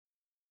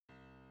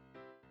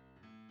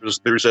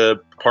There's a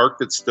park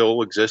that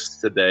still exists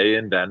today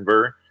in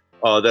Denver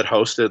that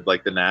hosted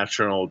like the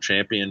national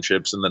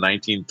championships in the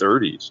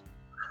 1930s.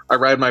 I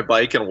ride my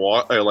bike and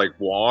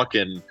walk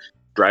and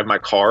drive my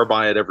car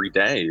by it every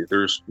day.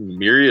 There's a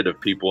myriad of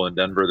people in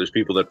Denver. There's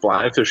people that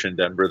fly fish in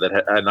Denver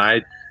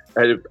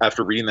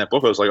after reading that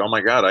book, I was like, oh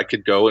my God, I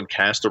could go and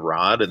cast a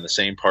rod in the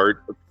same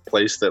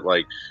place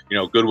that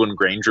Goodwin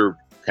Granger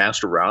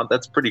cast a rod.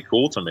 That's pretty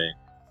cool to me.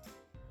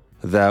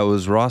 That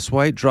was Ross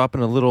White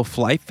dropping a little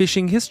fly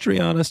fishing history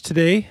on us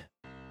today.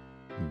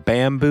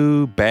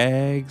 Bamboo,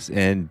 bags,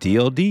 and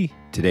DLD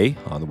today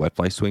on the Wet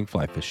Fly Swing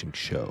Fly Fishing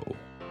Show.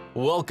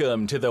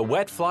 Welcome to the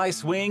Wet Fly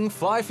Swing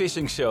Fly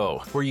Fishing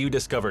Show, where you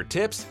discover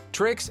tips,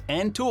 tricks,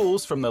 and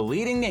tools from the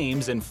leading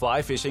names in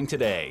fly fishing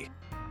today.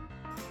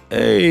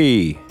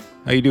 Hey,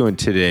 how you doing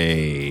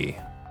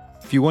today?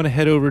 If you want to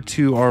head over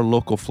to our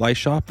local fly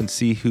shop and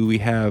see who we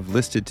have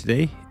listed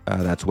today,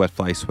 that's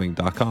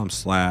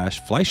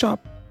wetflyswing.com/fly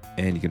shop,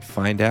 and you can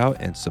find out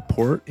and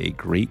support a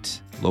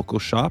great local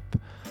shop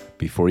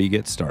before you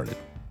get started.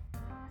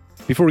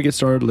 Before we get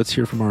started, let's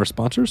hear from our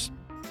sponsors.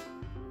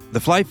 The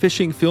Fly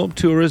Fishing Film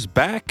Tour is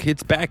back.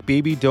 It's back,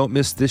 baby. Don't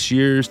miss this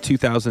year's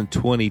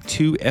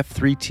 2022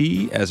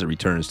 F3T as it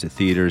returns to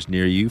theaters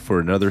near you for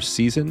another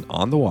season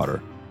on the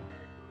water.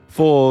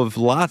 Full of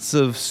lots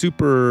of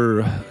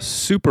super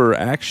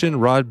action,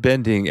 rod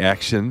bending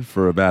action,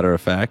 for a matter of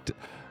fact.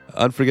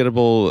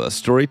 Unforgettable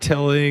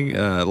storytelling,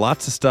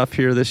 lots of stuff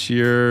here this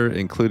year,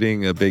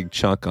 including a big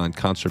chunk on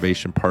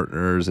conservation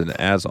partners. And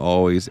as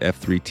always,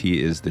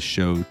 F3T is the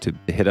show to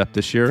hit up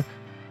this year.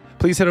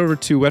 Please head over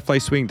to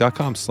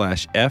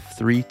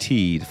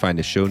wetflyswing.com/F3T to find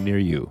a show near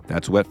you.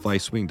 That's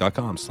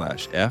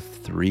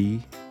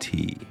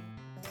wetflyswing.com/F3T.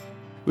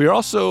 We are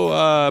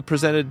also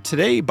presented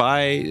today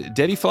by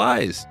Deli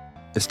Flies.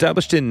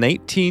 Established in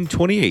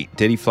 1928,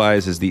 Deli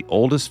Flies is the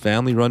oldest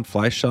family-run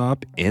fly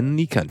shop in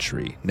the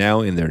country,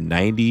 now in their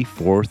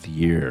 94th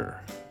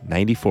year.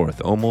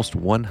 94th, almost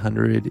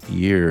 100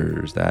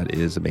 years. That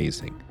is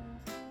amazing.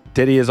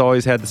 Deli has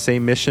always had the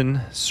same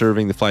mission,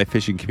 serving the fly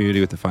fishing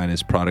community with the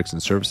finest products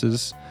and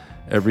services.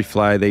 Every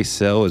fly they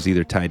sell is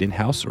either tied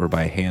in-house or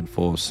by a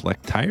handful of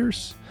select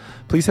tires.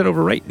 Please head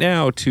over right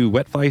now to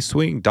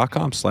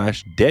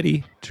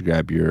wetflyswing.com/Deli to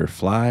grab your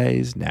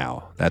flies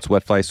now. That's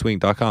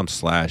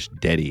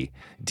wetflyswing.com/Deli.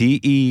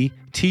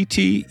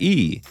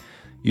 DETTE.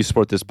 You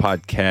support this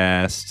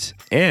podcast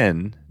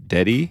and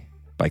Deli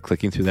by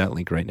clicking through that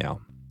link right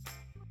now.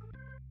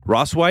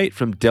 Ross White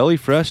from Deli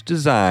Fresh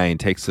Design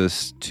takes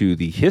us to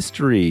the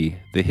history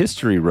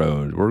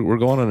road. We're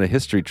going on a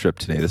history trip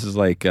today. This is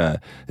this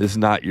is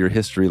not your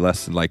history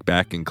lesson like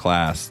back in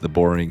class, the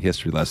boring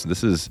history lesson.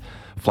 This is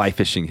fly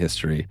fishing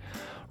history.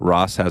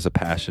 Ross has a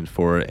passion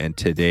for it, and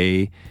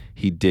today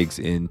he digs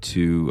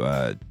into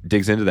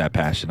that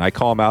passion. I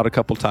call him out a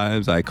couple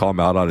times. I call him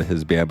out on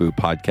his bamboo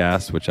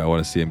podcast, which I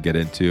want to see him get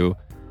into.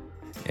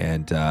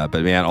 And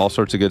but man, all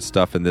sorts of good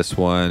stuff in this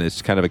one.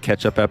 It's kind of a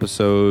catch-up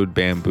episode.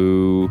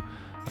 Bamboo.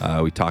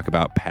 We talk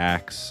about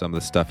packs, some of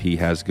the stuff he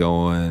has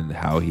going,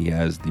 how he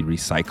has the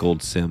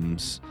recycled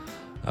Sims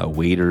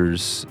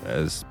waders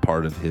as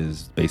part of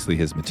his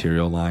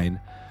material line.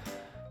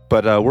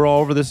 But we're all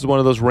over. This is one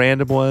of those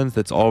random ones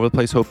that's all over the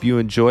place. Hope you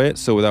enjoy it.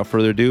 So without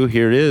further ado,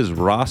 here is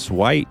Ross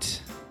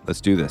White.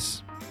 Let's do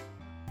this.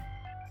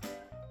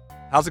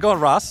 How's it going,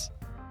 Ross?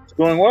 It's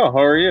going well.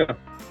 How are you?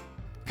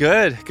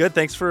 Good.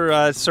 Thanks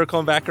for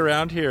circling back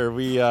around here.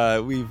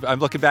 I'm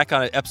looking back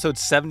on episode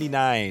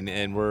 79,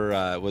 and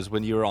was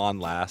when you were on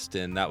last,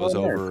 and that was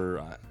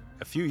over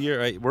a few years.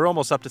 Right? We're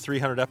almost up to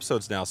 300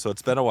 episodes now, so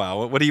it's been a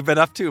while. What have you been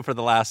up to for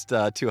the last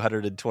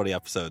 220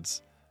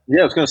 episodes?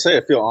 Yeah, I was going to say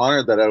I feel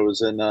honored that I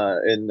was in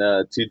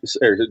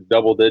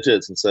double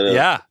digits instead of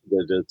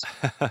digits.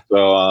 So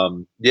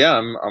I'm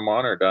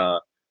honored. I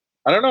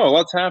don't know, a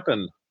lot's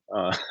happened.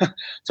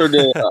 Sort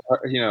of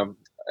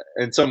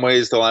in some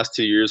ways, the last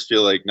 2 years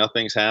feel like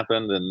nothing's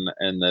happened, and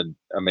then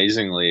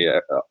amazingly,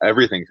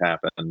 everything's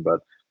happened.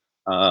 But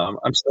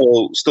I'm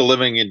still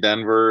living in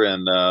Denver,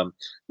 and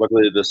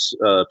luckily this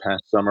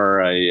past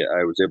summer,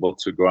 I was able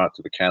to go out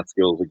to the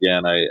Catskills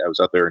again. I was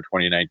out there in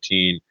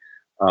 2019.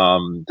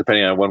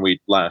 Depending on when we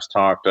last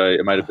talked,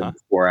 it might have been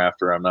before or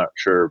after. I'm not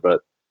sure,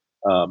 but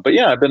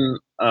yeah, I've been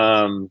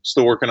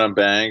still working on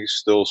bags,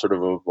 still sort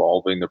of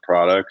evolving the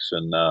products,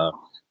 and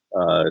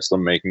still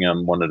making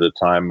them one at a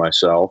time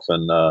myself,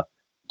 and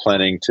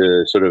planning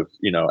to sort of,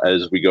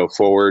 as we go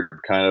forward,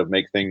 kind of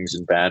make things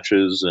in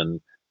batches,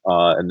 and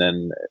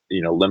then,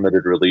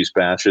 limited release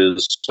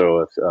batches.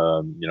 So if,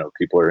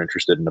 people are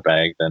interested in the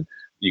bag, then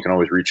you can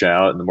always reach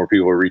out. And the more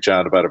people reach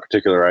out about a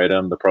particular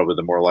item,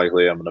 the more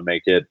likely I'm going to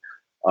make it,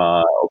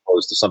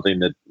 opposed to something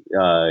that,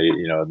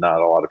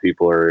 not a lot of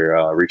people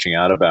are reaching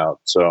out about.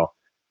 So,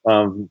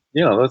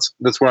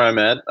 that's where I'm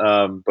at.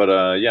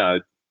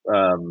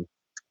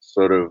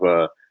 Sort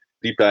of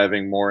deep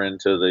diving more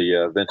into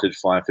the vintage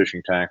fly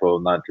fishing tackle,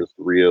 not just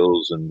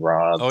reels and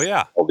rods. Oh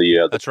yeah, all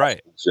the that's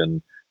right,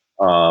 and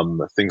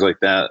things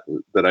like that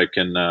I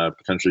can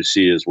potentially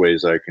see as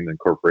ways I can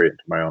incorporate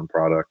into my own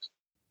product.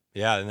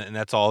 Yeah, and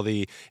that's all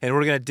and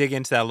we're going to dig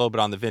into that a little bit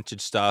on the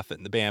vintage stuff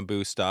and the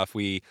bamboo stuff.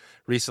 We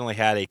recently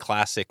had a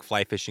classic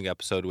fly fishing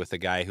episode with a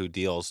guy who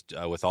deals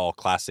with all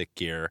classic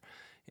gear,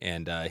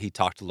 and he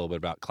talked a little bit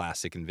about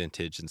classic and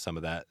vintage and some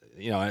of that.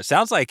 And it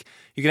sounds like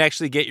you can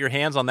actually get your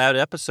hands on that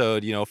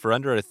episode, for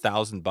under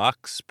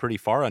 $1,000, pretty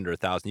far under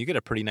 $1,000. You get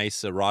a pretty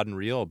nice rod and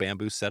reel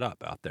bamboo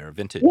setup out there,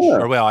 vintage,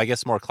 or well, I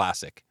guess more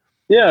classic.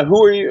 Yeah,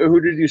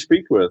 who did you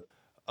speak with?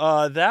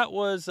 That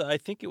was, I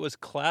think it was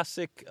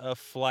Classic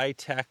Fly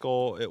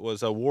Tackle. It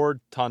was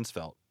Ward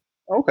Tonsfeld.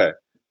 Okay.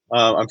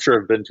 I'm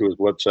sure I've been to his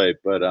website,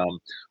 but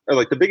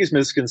like the biggest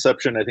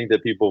misconception I think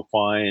that people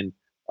find,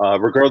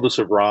 regardless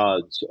of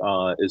rods,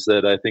 is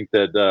that I think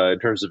that in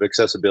terms of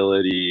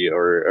accessibility,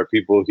 or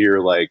people hear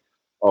like,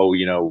 oh,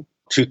 $2,000,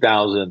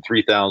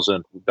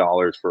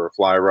 $3,000 for a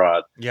fly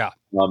rod. Yeah.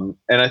 And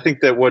I think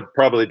that what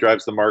probably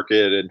drives the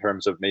market in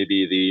terms of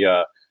maybe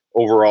the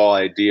overall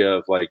idea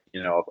of like,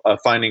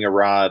 finding a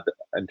rod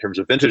in terms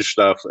of vintage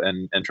stuff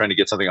and trying to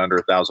get something under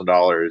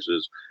 $1,000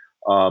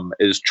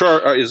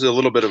 is a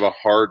little bit of a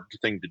hard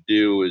thing to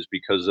do, is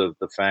because of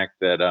the fact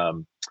that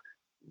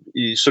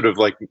you sort of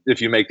like,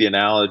 if you make the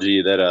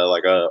analogy that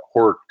like a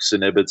Horks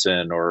in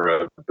Ibbotson or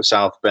a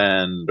South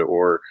Bend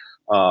or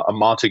a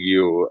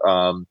Montague,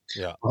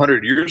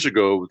 100 years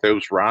ago,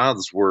 those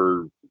rods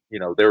were, they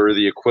were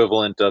the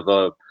equivalent of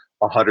a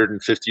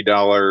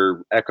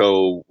 $150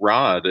 Echo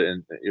rod,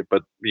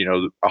 but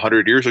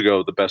 100 years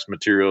ago, the best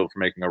material for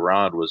making a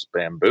rod was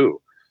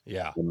bamboo.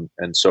 Yeah.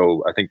 And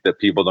so I think that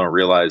people don't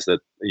realize that,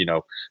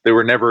 they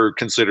were never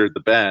considered the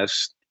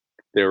best.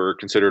 They were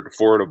considered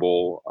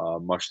affordable,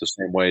 much the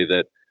same way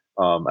that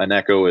an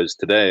Echo is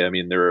today. I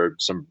mean, there are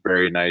some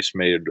very nice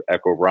made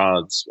Echo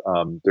rods.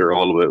 They're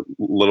a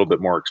little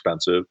bit more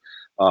expensive,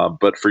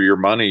 but for your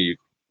money,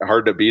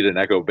 hard to beat an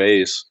Echo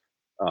base.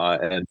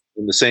 And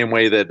in the same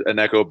way that an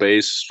Echo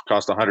base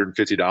cost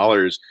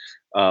 $150,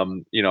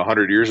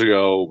 100 years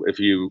ago, if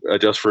you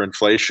adjust for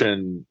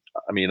inflation,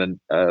 I mean,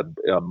 a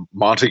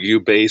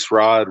Montague base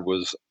rod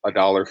was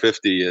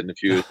 $1.50, and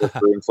if you adjust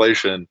for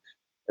inflation,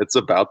 it's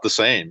about the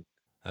same.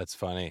 That's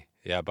funny.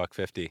 Yeah,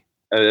 $1.50.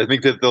 I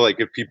think that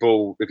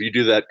if you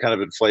do that kind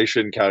of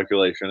inflation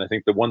calculation, I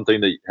think the one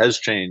thing that has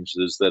changed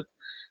is that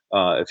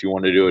if you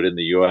want to do it in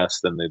the U.S.,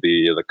 then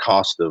the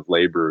cost of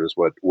labor is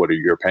what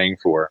you're paying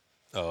for.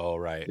 Oh,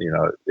 right.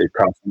 It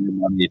costs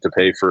more money to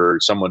pay for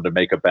someone to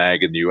make a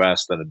bag in the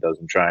U.S. than it does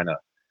in China,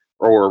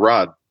 or a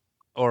rod.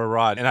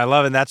 And I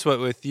love it. And that's what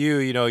with you,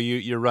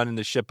 you're running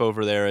the ship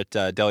over there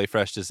at Deli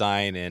Fresh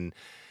Design, and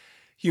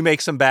you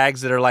make some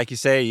bags that are, like you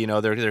say,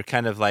 they're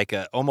kind of like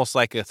almost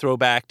like a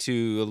throwback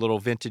to a little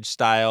vintage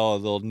style, a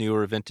little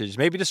newer vintage.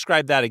 Maybe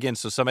describe that again.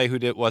 So somebody who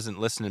wasn't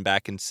listening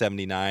back in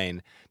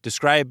 '79,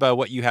 describe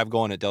what you have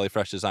going at Deli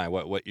Fresh Design.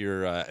 What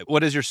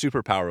is your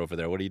superpower over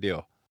there? What do you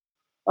do?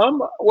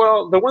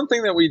 Well, the one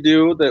thing that we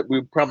do that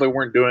we probably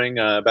weren't doing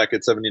back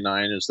at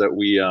 '79 is that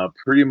we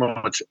pretty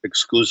much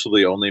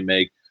exclusively only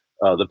make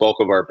the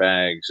bulk of our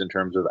bags in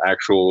terms of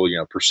actual,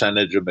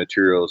 percentage of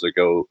materials that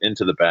go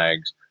into the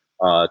bags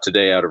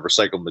today out of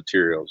recycled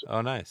materials.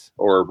 Oh, nice.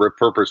 Or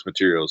repurposed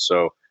materials.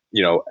 So,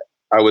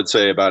 I would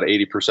say about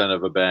 80%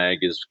 of a bag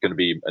is going to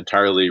be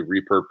entirely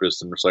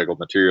repurposed and recycled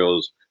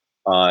materials.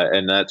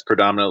 And that's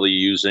predominantly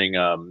using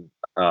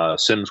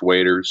Sims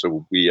waders.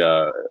 So we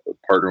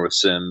partner with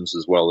Sims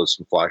as well as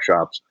some fly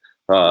shops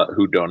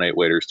who donate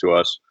waders to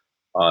us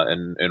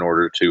in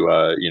order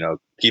to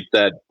keep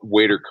that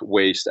wader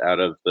waste out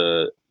of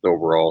the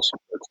overall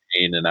supply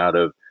chain and out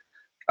of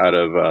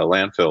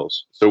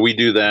landfills. So we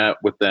do that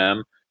with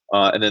them.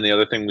 And then the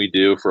other thing we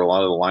do for a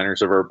lot of the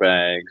liners of our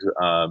bags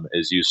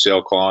is use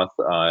sailcloth.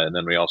 And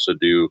then we also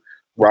do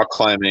rock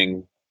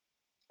climbing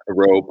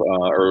rope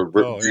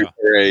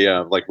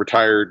a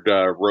retired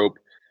rope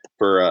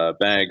for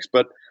bags.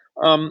 But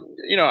I'm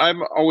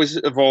always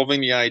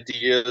evolving the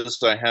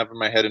ideas I have in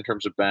my head in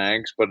terms of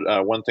bags. But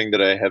one thing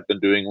that I have been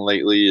doing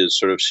lately is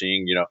sort of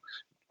seeing,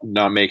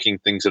 not making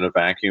things in a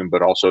vacuum,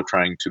 but also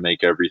trying to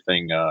make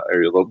everything,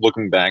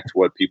 looking back to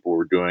what people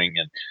were doing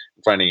and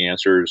finding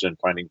answers and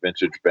finding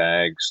vintage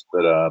bags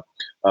that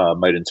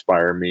might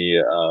inspire me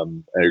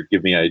or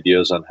give me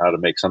ideas on how to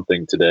make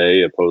something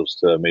today opposed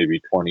to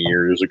maybe 20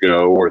 years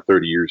ago or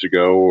 30 years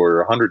ago or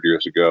 100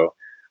 years ago.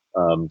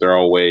 There are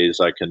all ways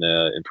I can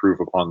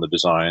improve upon the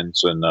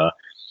designs and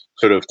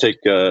sort of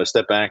take a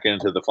step back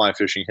into the fly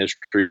fishing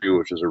history,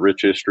 which is a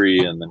rich history,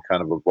 and then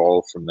kind of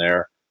evolve from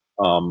there.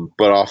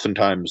 But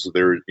oftentimes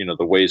there,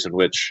 the ways in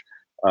which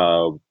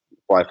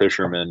fly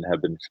fishermen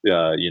have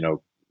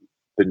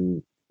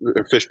been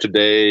fished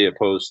today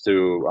opposed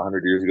to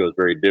 100 years ago is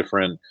very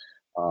different.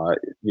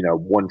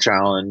 One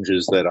challenge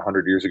is that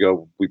 100 years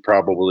ago, we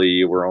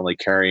probably were only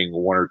carrying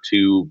one or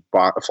two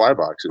fly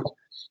boxes,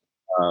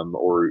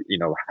 or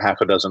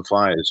half a dozen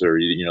flies, or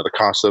the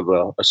cost of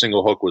a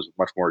single hook was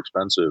much more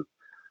expensive.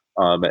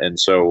 And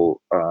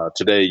so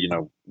today,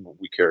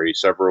 we carry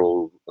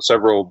several,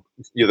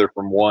 either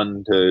from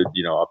one to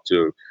up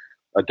to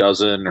a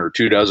dozen or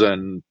 2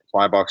 dozen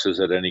fly boxes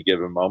at any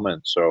given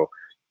moment. So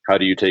how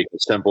do you take a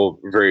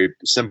very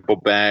simple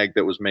bag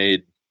that was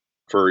made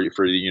for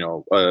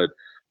a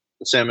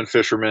salmon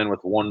fisherman with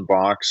one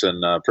box,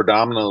 and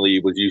predominantly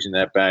was using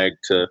that bag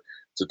to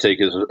take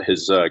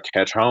his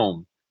catch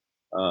home.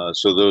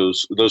 So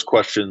those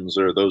questions,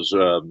 or those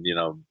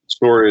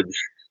storage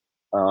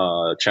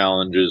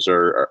challenges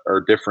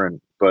are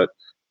different, but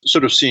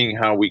sort of seeing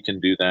how we can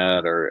do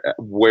that, or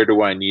where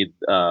do I need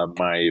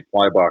my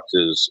fly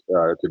boxes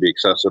to be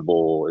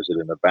accessible? Is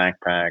it in a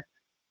backpack?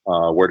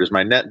 Where does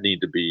my net need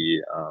to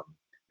be?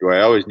 Do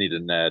I always need a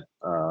net?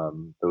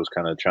 Those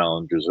kind of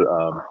challenges.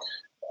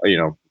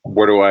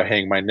 Where do I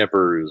hang my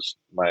nippers,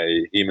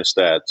 my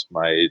hemostats,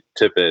 my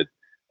tippet?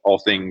 All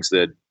things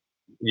that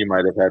you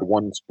might have had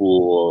one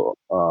spool,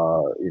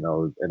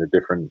 in a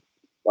different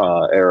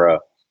era.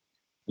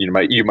 You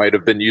might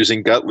have been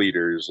using gut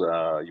leaders.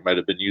 You might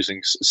have been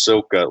using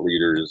silk gut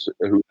leaders.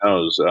 Who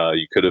knows?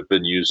 You could have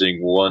been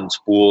using one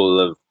spool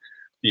of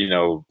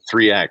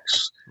 3X.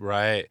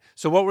 Right.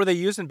 So what were they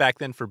using back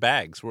then for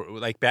bags?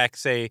 Like back,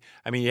 say,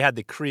 I mean, you had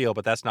the creel,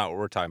 but that's not what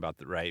we're talking about,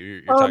 right?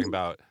 You're talking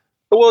about.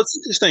 Well, it's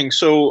interesting.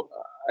 So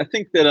I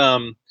think that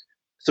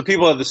so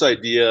people have this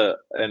idea,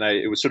 and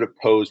it was sort of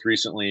posed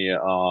recently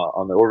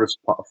on the Orvis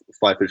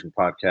Fly Fishing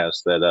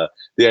podcast, that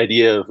the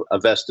idea of a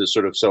vest is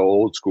sort of so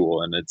old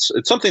school, and it's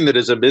something that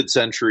is a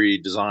mid-century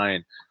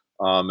design.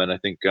 And I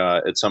think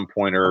at some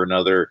point or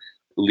another,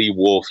 Lee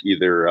Wolf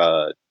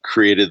either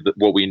created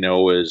what we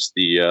know as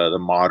the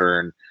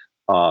modern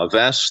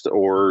vest,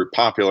 or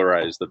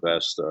popularized the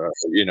vest.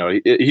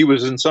 He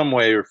was in some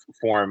way or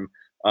form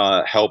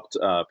helped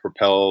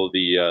propel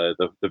the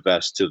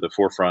vest to the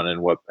forefront,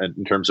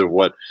 in terms of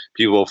what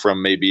people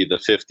from maybe the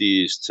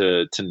 50s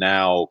to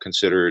now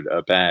considered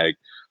a bag,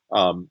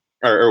 or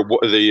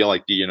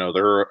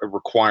the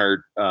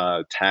required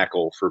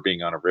tackle for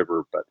being on a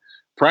river. But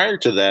prior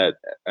to that,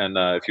 and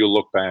if you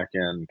look back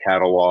in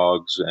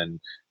catalogs and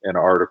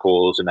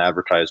articles and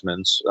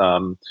advertisements,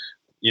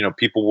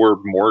 people were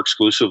more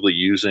exclusively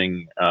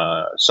using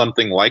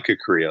something like a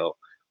creel.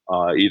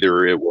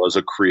 Either it was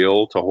a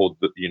creel to hold,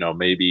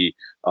 maybe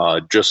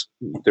just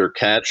their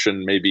catch,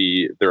 and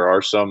maybe there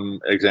are some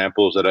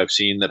examples that I've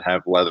seen that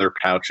have leather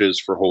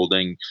pouches for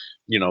holding,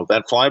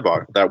 that fly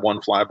box, that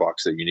one fly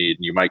box that you need.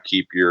 And you might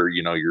keep your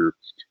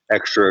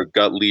extra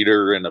gut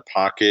leader in a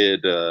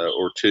pocket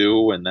or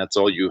two, and that's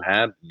all you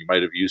had. You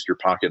might have used your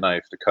pocket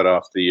knife to cut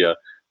off the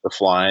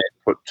fly,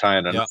 tie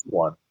in another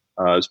one.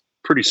 It's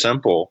pretty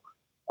simple.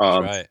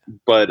 Right.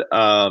 But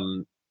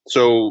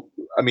so,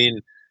 I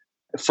mean,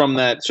 from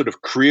that sort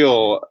of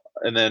creel,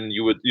 and then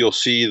you'll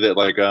see that,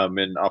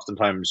 and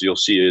oftentimes you'll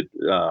see it.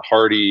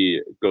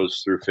 Hardy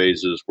goes through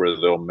phases where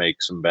they'll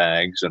make some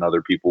bags, and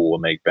other people will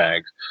make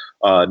bags,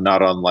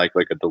 not unlike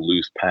like a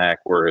Duluth pack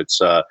where it's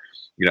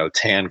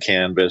tan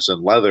canvas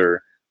and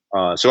leather.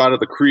 So out of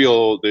the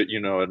creel, that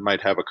it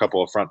might have a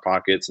couple of front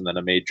pockets, and then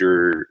a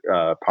major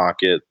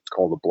pocket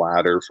called a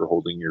bladder for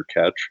holding your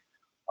catch,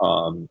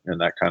 and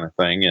that kind of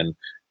thing.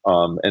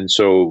 And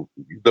so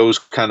those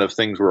kind of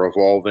things were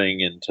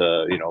evolving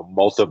into,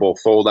 multiple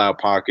fold out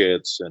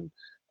pockets and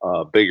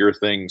bigger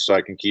things, so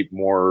I can keep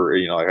more,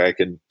 like I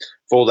can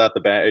fold out the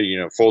bag,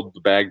 fold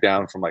the bag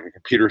down from like a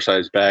computer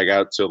sized bag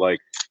out to like,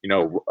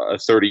 a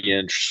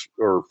 30-inch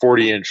or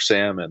 40-inch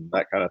salmon,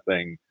 that kind of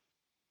thing.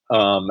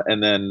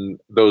 And then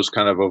those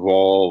kind of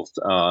evolved.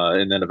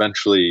 And then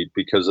eventually,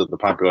 because of the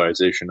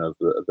popularization of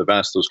the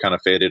vest, those kind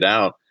of faded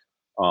out.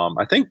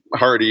 I think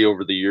Hardy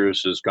over the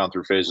years has gone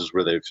through phases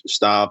where they've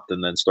stopped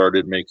and then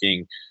started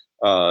making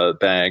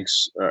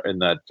bags in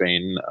that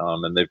vein,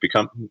 and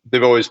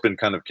they've always been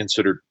kind of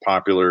considered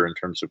popular in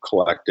terms of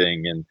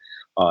collecting and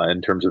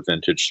in terms of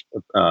vintage,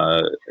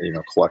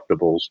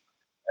 collectibles.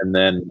 And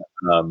then,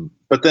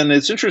 but then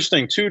it's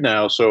interesting too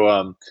now.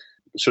 So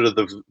sort of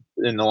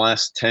in the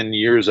last 10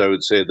 years, I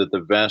would say that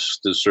the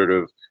vest is sort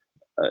of,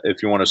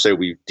 if you want to say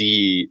we've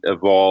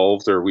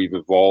de-evolved, or we've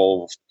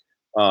evolved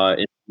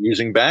in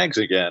using bags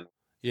again.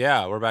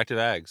 Yeah, we're back to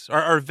bags.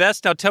 Are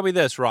vests, now tell me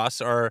this,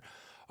 Ross, are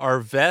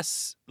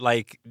vests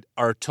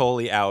are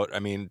totally out? I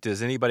mean,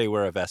 does anybody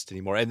wear a vest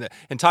anymore? And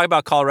talk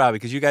about Colorado,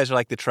 because you guys are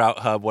like the trout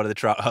hub, one of the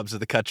trout hubs of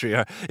the country.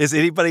 Is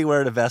anybody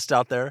wearing a vest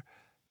out there?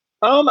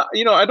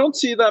 I don't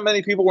see that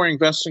many people wearing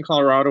vests in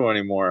Colorado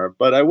anymore,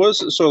 but I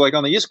was, so like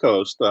on the East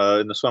Coast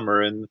in the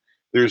summer, and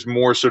there's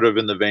more sort of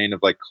in the vein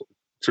of like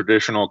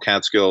traditional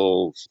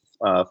Catskill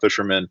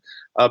fishermen.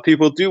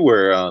 People do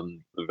wear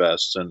the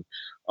vests, and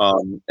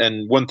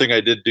one thing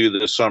I did do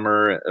this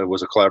summer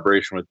was a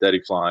collaboration with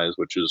Deli Flies,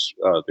 which is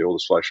the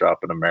oldest fly shop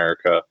in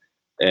America,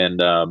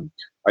 and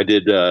I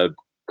did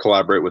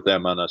collaborate with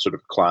them on a sort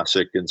of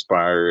classic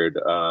inspired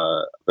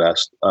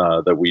vest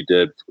that we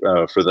did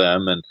for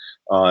them. And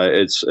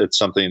it's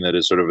something that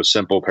is sort of a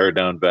simple pared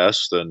down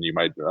vest, and you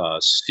might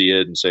see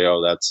it and say,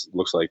 oh, that's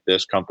looks like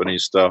this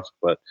company's stuff,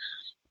 but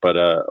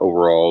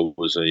overall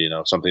was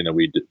something that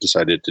we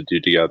decided to do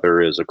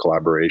together as a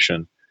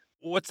collaboration.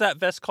 What's that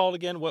vest called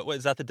again? What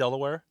is that, the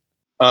Delaware?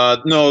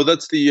 No,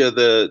 that's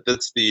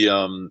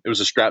it was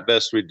a strap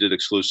vest we did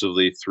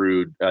exclusively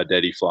through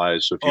Deli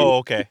Flies. So if you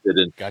okay,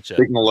 gotcha.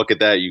 Taking a look at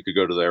that, you could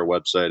go to their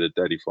website at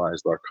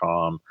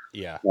deliflies.com.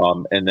 Yeah.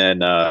 And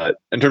then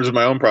in terms of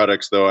my own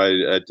products, though,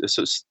 I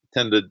just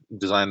tend to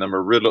design them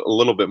a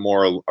little bit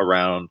more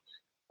around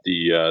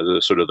the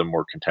sort of the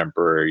more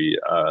contemporary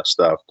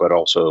stuff, but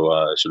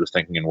also sort of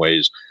thinking in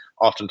ways,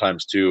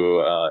 oftentimes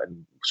too,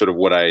 sort of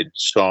what I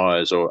saw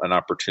as an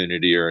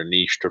opportunity or a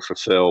niche to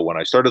fulfill when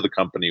I started the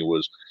company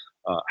was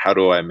how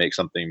do I make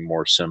something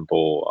more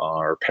simple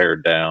or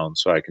pared down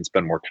so I can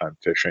spend more time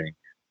fishing.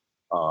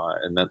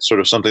 And that's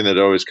sort of something that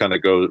always kind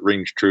of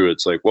rings true.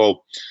 It's like,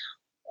 well,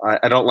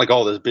 I don't like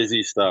all this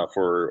busy stuff,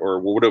 or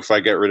what if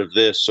I get rid of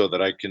this so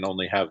that I can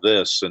only have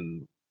this?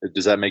 And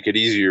does that make it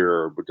easier,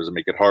 or does it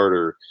make it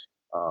harder?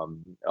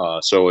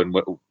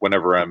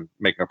 Whenever I'm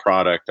making a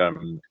product,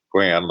 I'm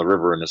going out on the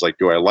river and it's like,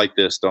 do I like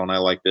this? Don't I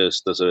like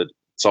this? Does it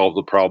solve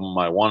the problem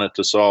I want it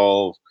to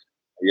solve?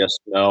 Yes,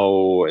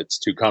 no, it's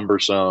too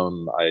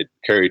cumbersome. I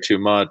carry too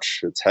much.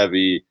 It's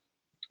heavy.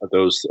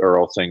 Those are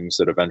all things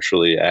that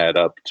eventually add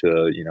up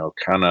to,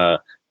 kind of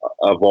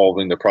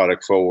evolving the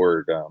product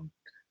forward.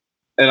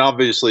 And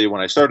obviously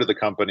when I started the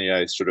company,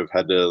 I sort of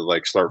had to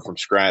like start from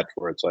scratch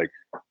where it's like,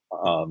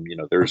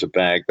 there's a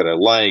bag that I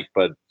like,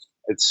 but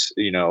it's,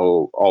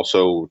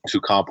 also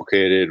too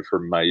complicated for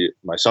my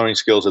sewing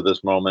skills at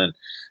this moment.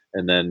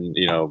 And then,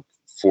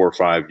 4 or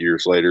 5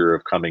 years later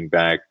of coming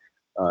back,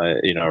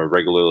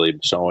 regularly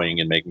sewing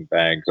and making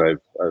bags,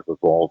 I've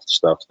evolved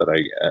stuff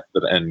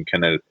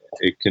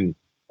it can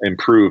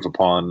improve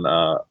upon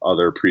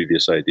other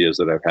previous ideas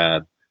that I've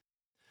had.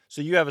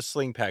 So you have a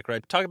sling pack,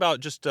 right? Talk about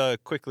just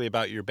quickly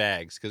about your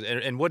bags,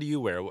 and what do you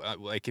wear?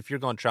 Like if you're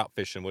going trout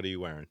fishing, what are you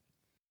wearing?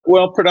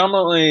 Well,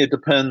 predominantly it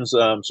depends.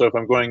 So if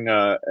I'm going,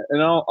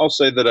 and I'll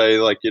say that I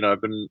like,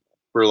 I've been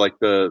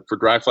for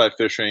dry fly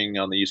fishing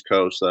on the East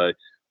Coast. I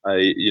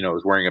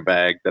was wearing a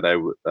bag that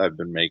I've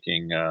been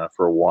making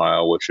for a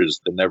while, which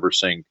is the Never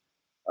Sink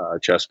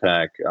chest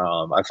pack.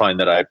 I find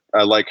that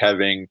I like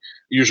having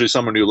usually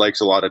someone who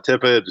likes a lot of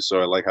tippet,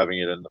 so I like having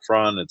it in the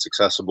front. It's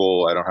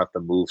accessible. I don't have to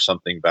move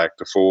something back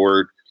to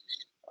forward.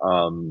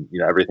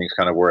 Everything's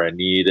kind of where I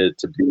need it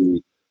to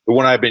be. The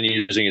one I've been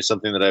using is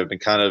something that I've been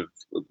kind of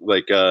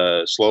like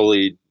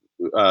slowly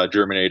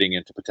germinating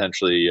into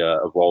potentially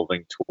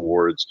evolving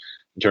towards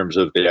in terms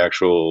of the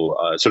actual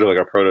sort of like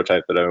a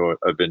prototype that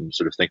I've been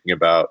sort of thinking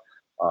about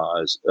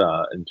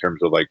in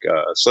terms of like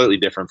slightly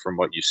different from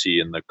what you see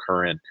in the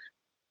current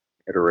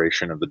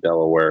iteration of the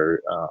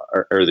Delaware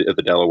or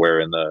the Delaware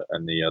and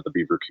the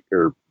Beaver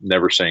or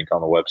Never Sink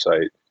on the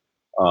website.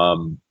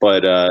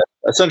 But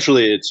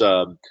essentially it's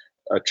a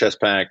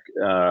chest pack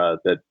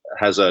that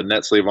has a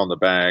net sleeve on the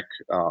back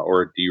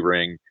or a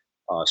D-ring,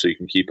 so you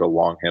can keep a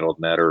long-handled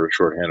net or a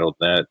short-handled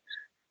net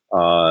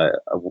right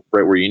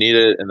where you need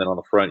it. And then on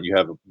the front, you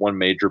have one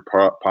major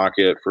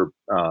pocket for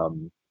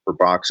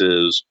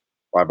boxes,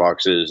 buy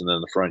boxes, and then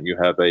in the front you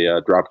have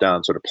a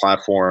drop-down sort of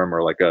platform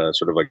or like a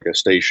sort of like a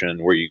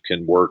station where you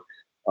can work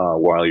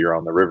while you're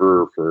on the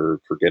river for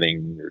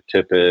getting your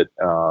tippet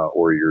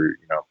or your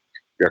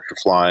extra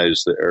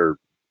flies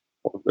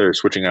they're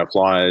switching out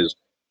flies.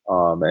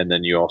 And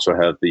then you also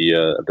have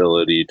the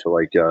ability to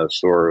like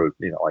store,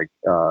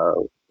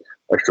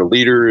 extra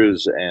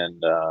leaders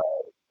and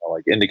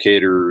like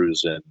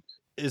indicators. And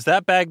is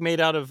that bag made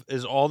out of?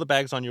 Is all the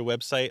bags on your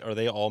website? Are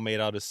they all made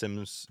out of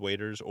Simms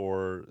waders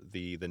or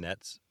the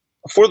nets?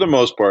 For the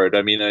most part,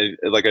 I mean,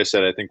 like I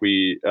said, I think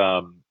we.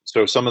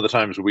 So some of the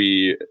times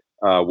we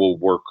will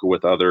work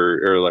with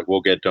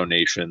we'll get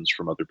donations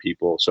from other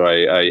people. So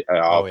I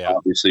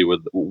obviously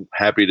would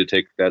happy to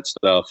take that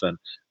stuff. And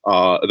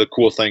the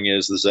cool thing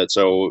is that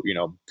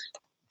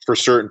for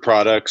certain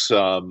products,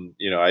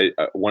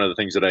 one of the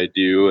things that I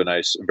do, and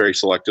I very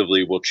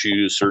selectively will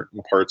choose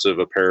certain parts of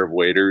a pair of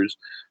waders.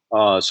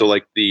 Pretty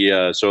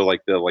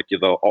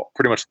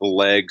much the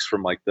legs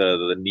from like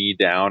the knee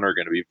down are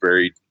going to be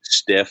very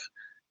stiff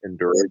and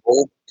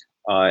durable.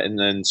 And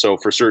then so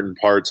for certain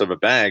parts of a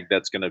bag,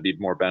 that's going to be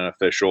more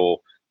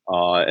beneficial.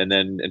 And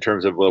then in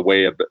terms of the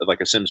way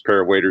like a Simms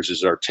pair of waders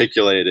is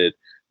articulated,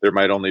 there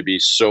might only be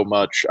so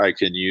much I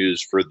can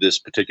use for this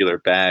particular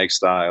bag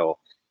style,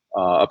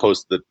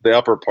 opposed to the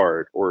upper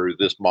part, or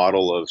this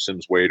model of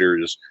Simms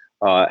waders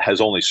has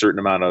only a certain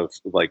amount of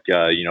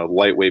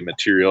lightweight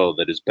material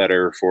that is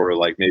better for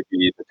like maybe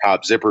the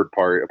top zippered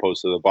part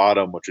opposed to the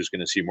bottom, which is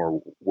going to see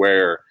more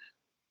wear.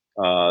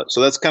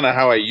 So that's kind of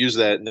how I use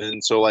that. And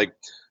then so like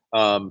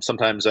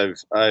sometimes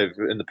I've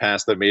in the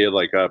past I made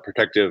like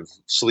protective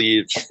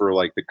sleeves for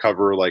like the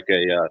cover like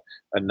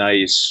a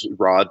nice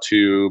rod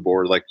tube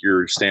or like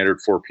your standard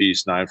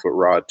 4-piece 9-foot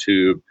rod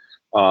tube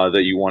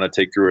that you want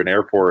to take through an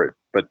airport,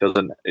 but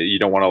you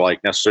don't want to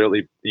like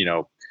necessarily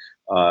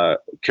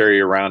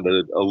carry around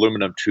an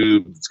aluminum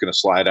tube that's going to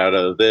slide out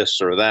of this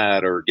or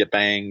that or get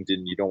banged,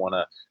 and you don't want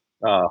to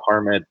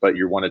harm it, but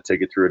you want to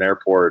take it through an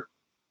airport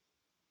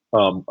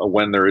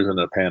when there isn't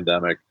a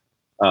pandemic.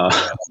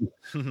 But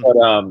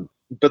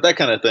that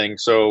kind of thing.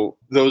 So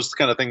those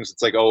kind of things,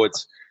 it's like,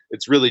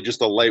 it's really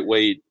just a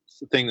lightweight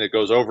thing that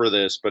goes over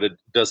this, but it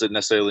doesn't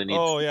necessarily need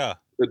to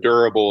be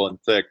durable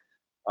and thick.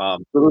 So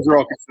those are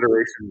all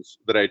considerations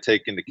that I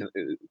take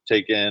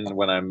in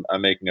when I'm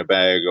making a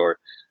bag. Or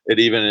it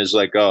even is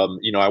like, I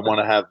want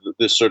to have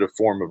this sort of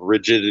form of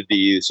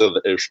rigidity, so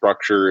that there's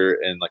structure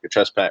in like a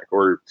chest pack,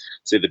 or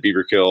say the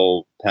Beaver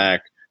Kill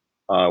pack,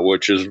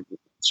 which is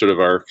sort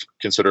of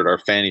considered our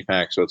fanny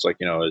pack. So it's like,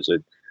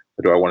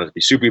 do I want it to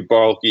be super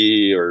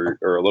bulky or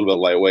a little bit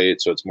lightweight,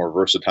 so it's more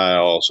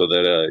versatile, so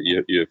that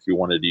if you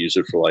wanted to use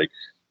it for like,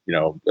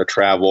 a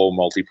travel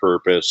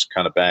multi-purpose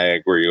kind of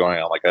bag where you're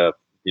going on like a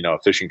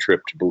fishing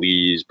trip to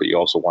Belize, but you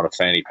also want a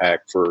fanny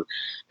pack for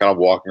kind of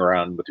walking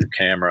around with your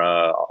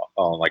camera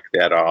on like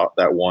that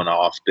one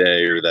off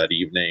day or that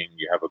evening.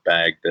 You have a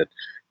bag that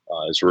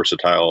is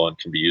versatile and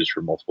can be used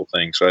for multiple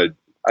things. So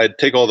I'd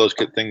take all those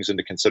things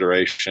into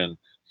consideration.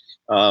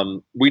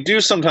 We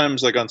do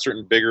sometimes, like on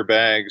certain bigger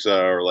bags,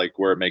 or like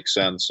where it makes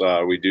sense,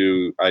 I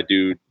do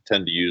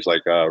tend to use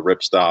like a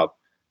ripstop,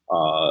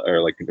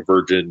 or like a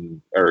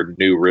Virgin or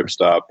new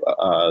ripstop,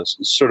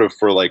 sort of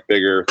for like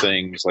bigger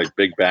things, like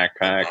big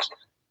backpacks,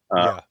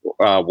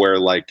 where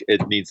like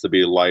it needs to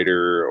be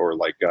lighter, or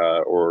like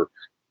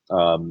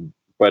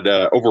but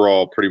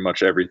overall, pretty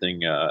much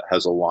everything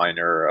has a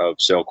liner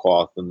of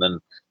sailcloth, and then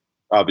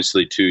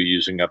obviously too,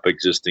 using up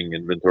existing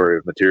inventory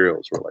of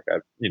materials. Where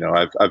like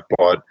I've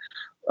bought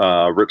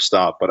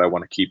ripstop, but I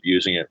want to keep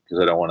using it because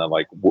I don't want to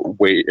like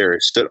wait or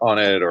sit on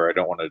it, or I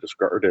don't want to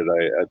discard it.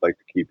 I'd like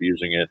to keep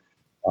using it.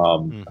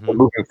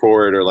 Moving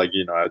forward, or like,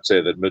 I'd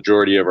say the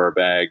majority of our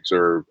bags,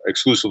 or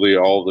exclusively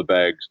all of the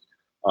bags,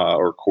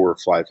 or core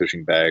fly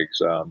fishing bags,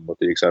 with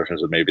the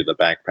exceptions of maybe the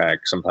backpack.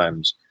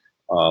 Sometimes,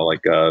 or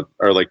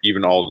like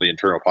even all of the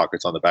internal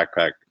pockets on the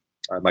backpack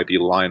might be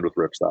lined with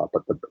ripstop,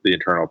 but the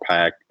internal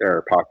pack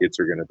or pockets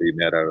are going to be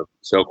made out of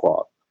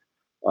sailcloth.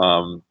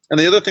 And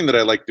the other thing that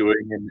I like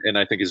doing, and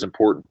I think is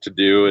important to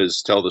do,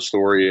 is tell the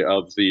story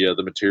of the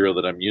material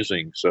that I'm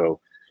using. So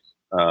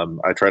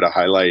I try to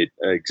highlight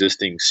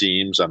existing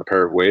seams on a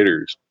pair of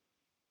waders.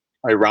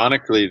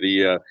 Ironically,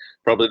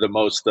 probably the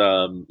most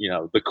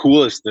the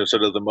coolest,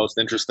 sort of the most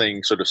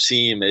interesting sort of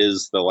seam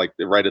is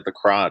right at the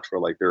crotch,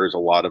 where like there is a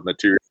lot of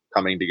material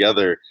coming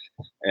together,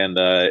 and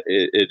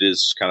it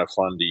is kind of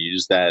fun to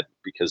use that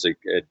because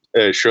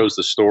it shows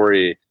the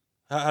story.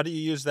 How do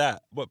you use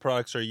that? What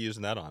products are you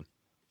using that on?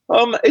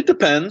 It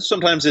depends.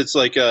 Sometimes it's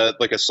like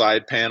a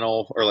side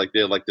panel, or like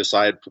the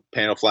side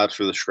panel flaps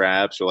for the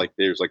straps, or like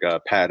there's like a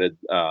padded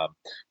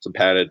some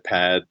padded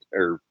pad,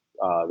 or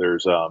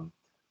there's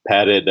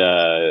padded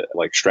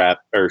like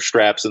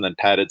straps, and then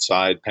padded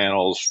side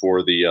panels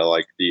for the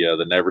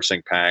the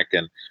Neversink pack.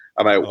 And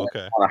I might want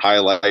to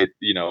highlight,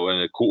 in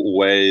a cool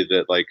way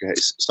that like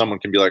someone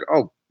can be like,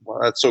 oh, well,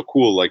 that's so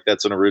cool, like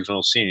that's an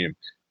original seam.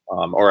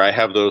 Or I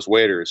have those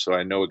waders, so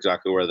I know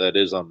exactly where that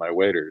is on my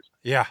waders.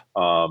 Yeah.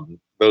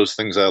 Those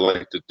things I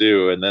like to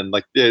do. And then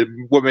like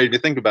what made me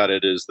think about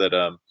it is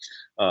that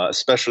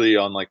especially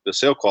on like the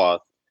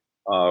sailcloth,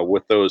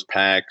 with those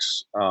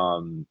packs,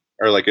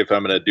 or like if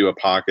I'm going to do a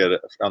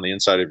pocket on the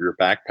inside of your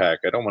backpack,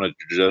 I don't want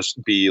to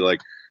just be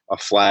like a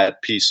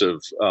flat piece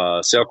of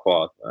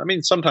sailcloth. I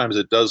mean, sometimes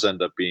it does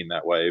end up being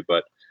that way,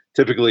 but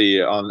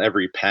typically on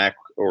every pack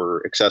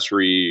or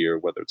accessory, or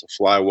whether it's a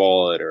fly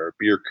wallet or a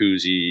beer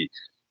koozie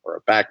or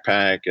a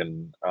backpack,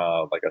 and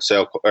like a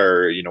sail,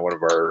 or one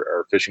of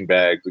our fishing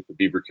bags, like the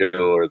Beaver Kill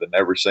or the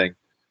Neversink,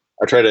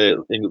 I try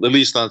to, at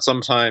least on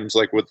sometimes,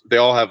 like they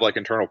all have like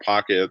internal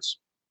pockets.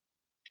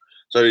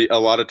 So a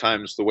lot of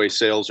times the way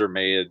sails are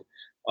made,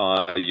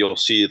 you'll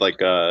see like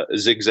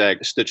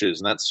zigzag stitches,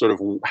 and that's sort of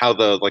how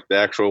the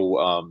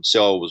actual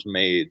sail was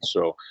made.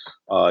 So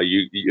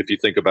if you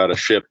think about a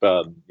ship,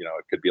 it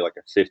could be like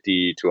a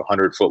 50 to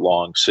 100 foot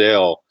long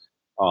sail.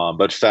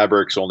 But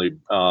fabric's only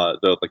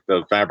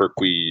the fabric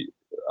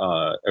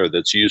or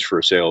that's used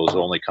for sails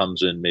only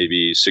comes in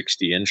maybe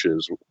 60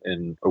 inches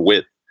in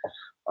width.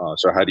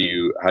 So how do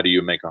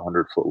you make a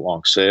 100-foot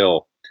long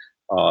sail,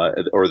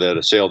 or that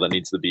a sail that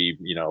needs to be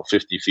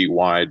 50 feet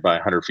wide by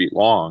 100 feet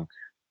long?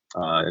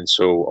 And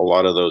so a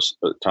lot of those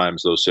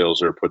times those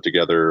sails are put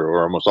together,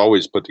 or almost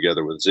always put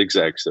together, with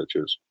zigzag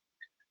stitches.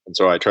 And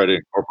so I try to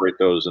incorporate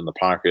those in the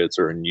pockets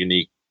or in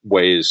unique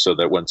ways, so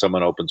that when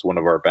someone opens one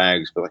of our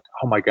bags, they're like,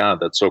 oh my God,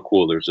 that's so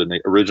cool. There's an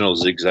original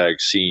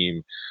zigzag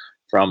seam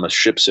from a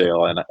ship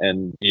sail.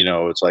 And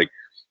it's like,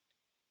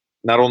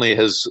 not only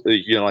has,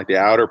 like the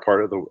outer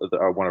part of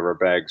one of our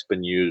bags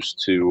been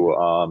used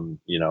to,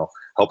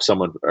 help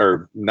someone,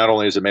 or not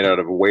only is it made out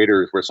of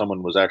waders where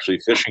someone was actually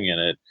fishing in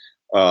it,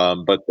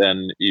 but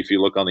then if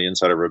you look on the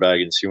inside of our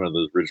bag and see one of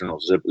those original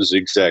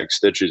zigzag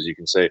stitches, you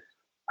can say,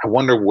 I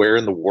wonder where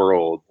in the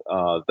world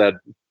that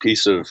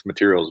piece of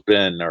material has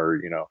been, or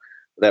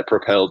that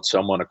propelled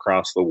someone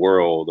across the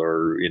world,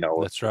 or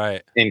that's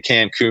right, in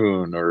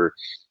Cancun or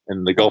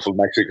in the Gulf of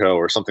Mexico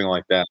or something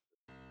like that.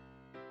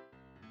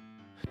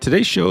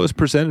 Today's show is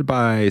presented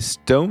by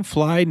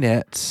Stonefly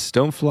Nets.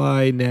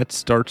 Stonefly Nets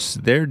starts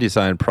their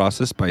design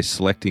process by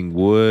selecting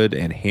wood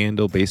and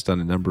handle based on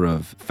a number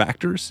of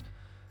factors.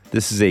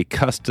 This is a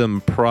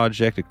custom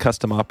project, a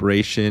custom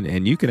operation,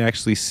 and you can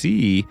actually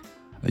see,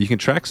 you can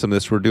track some of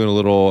this. We're doing a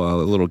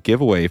little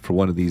giveaway for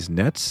one of these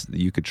nets that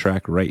you could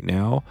track right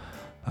now.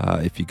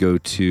 If you go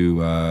to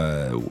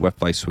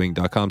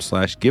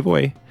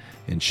wetflyswing.com/giveaway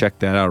and check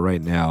that out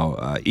right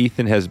now.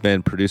 Ethan has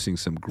been producing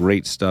some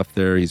great stuff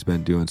there. He's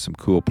been doing some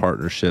cool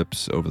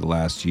partnerships over the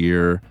last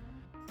year.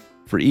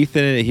 For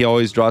Ethan, he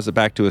always draws it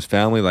back to his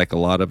family like a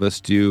lot of us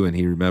do, and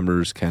he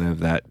remembers kind of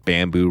that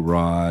bamboo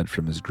rod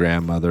from his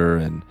grandmother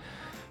and,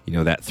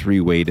 that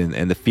 3-weight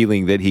and the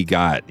feeling that he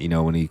got,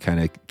 when he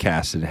kind of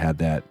cast it and had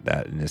that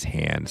in his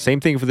hand. Same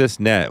thing for this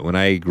net. When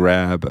I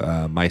grab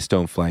my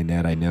Stonefly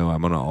net, I know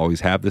I'm going to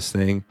always have this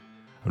thing.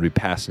 I'm going to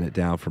be passing it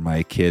down for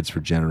my kids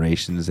for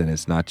generations, and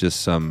it's not just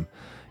some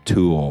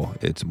tool.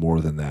 It's more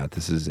than that.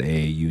 This is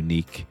a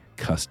unique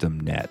custom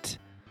net.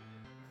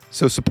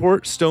 So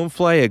support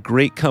Stonefly, a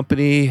great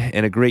company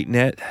and a great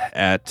net,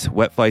 at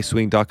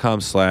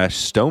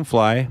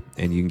wetflyswing.com/stonefly,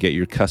 and you can get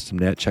your custom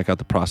net. Check out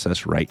the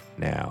process right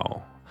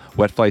now.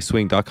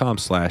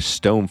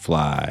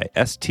 wetflyswing.com/stonefly,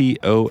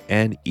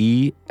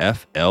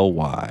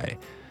 STONEFLY.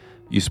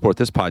 You support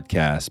this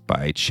podcast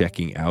by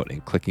checking out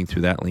and clicking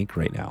through that link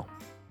right now.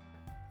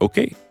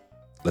 Okay,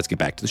 let's get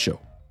back to the show.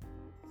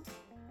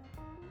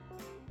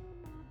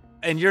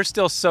 And you're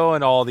still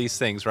sewing all these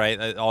things,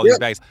 right? All these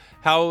bags.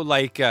 How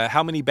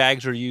many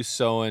bags are you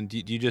sewing?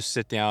 Do you just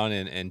sit down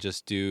and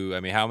just do?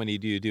 I mean, how many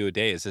do you do a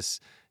day? Is this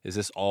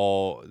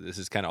all? This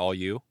is kind of all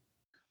you?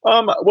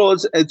 Well,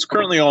 it's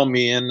currently all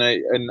me, and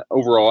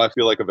overall, I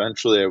feel like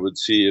eventually I would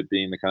see it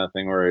being the kind of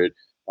thing where it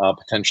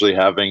potentially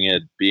having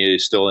it be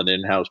still an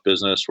in-house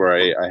business where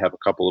I have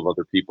a couple of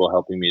other people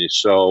helping me to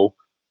sew.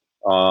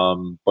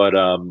 But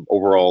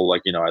overall,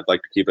 I'd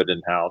like to keep it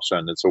in-house,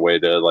 and it's a way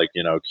to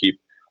keep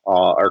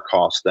our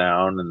costs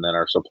down and then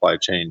our supply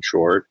chain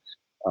short.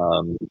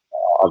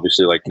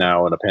 Obviously, like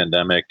now in a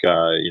pandemic,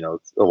 a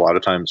lot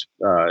of times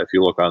if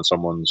you look on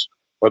someone's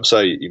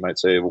website, you might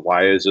say,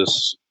 why is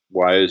this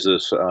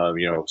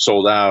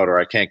sold out, or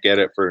I can't get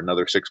it for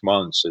another 6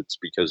 months? It's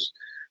because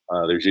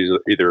there's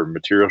either a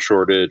material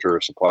shortage or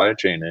a supply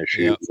chain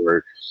issue,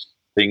 or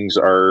things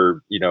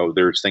are,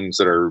 there's things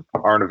that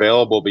aren't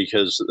available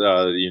because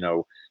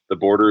the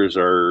borders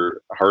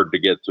are hard to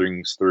get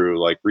things through.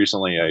 Like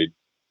recently,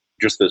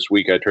 just this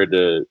week, I tried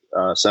to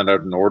send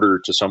out an order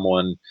to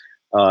someone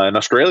in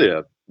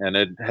Australia, and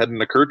it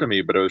hadn't occurred to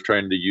me, but I was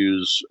trying to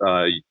use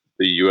the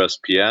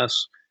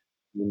USPS,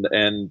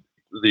 and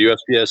the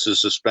USPS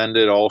has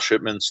suspended all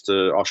shipments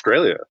to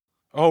Australia.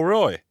 Oh,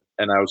 really?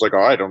 And I was like,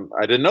 I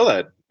didn't know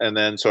that. And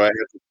then so I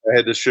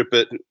had to ship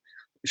it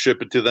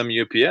to them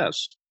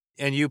UPS.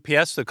 And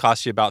UPS would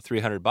cost you about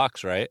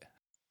 $300, right?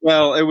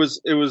 Well, it was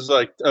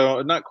like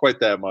not quite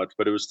that much,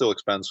 but it was still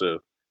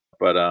expensive.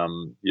 But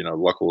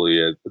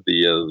luckily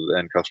the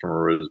end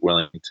customer was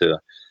willing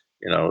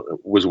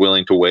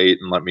to wait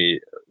and let me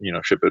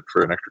ship it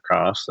for an extra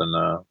cost. And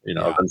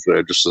eventually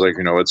I just like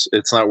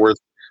it's not worth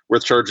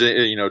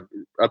charging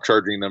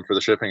upcharging them for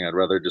the shipping. I'd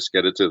rather just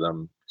get it to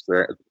them.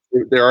 They're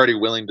already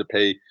willing to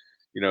pay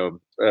a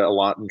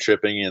lot in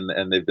shipping,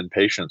 and they've been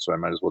patient, so I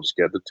might as well just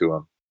get it to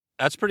them.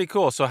 That's pretty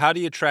cool. So how do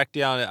you track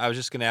down? I was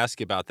just going to ask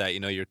you about that.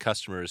 Your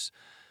customers.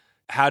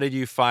 How did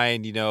you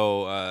find,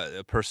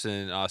 a person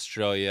in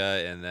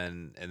Australia, and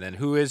then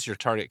who is your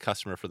target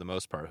customer for the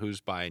most part?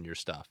 Who's buying your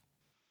stuff?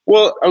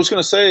 Well, I was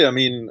going to say,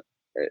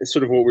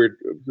 sort of what we were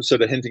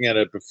sort of hinting at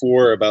it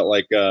before about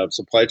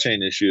supply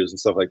chain issues and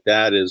stuff like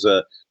that is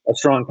a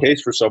strong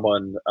case for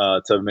someone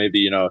to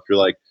maybe, if you're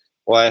like,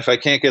 well, if I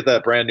can't get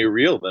that brand new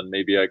reel, then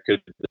maybe I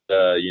could,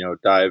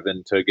 dive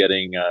into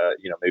getting,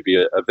 maybe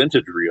a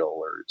vintage reel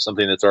or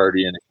something that's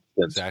already in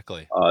existence.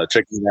 Exactly.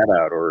 Checking that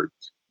out, or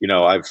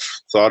I've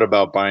thought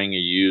about buying a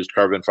used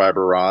carbon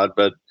fiber rod,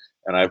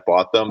 and I've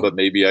bought them, but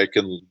maybe I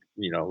can,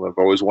 I've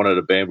always wanted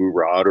a bamboo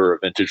rod or a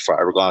vintage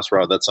fiberglass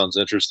rod. That sounds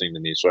interesting to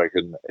me. So I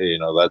can,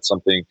 that's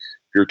something,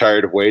 if you're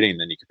tired of waiting,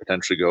 then you could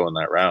potentially go in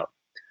that route.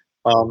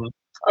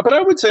 But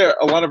I would say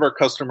a lot of our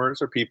customers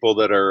are people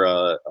that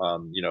are,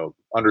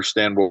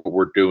 understand what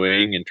we're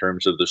doing in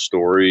terms of the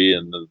story,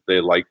 and they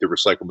like the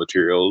recycled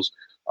materials.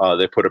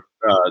 They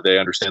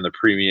understand the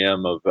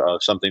premium of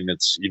something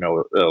that's,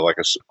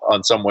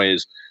 on some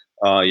ways,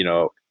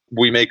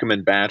 we make them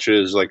in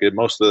batches. Like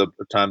most of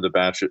the time, the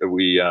batch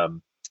we,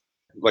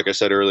 like I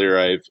said earlier,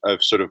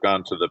 I've sort of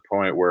gone to the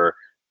point where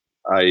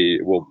I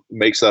will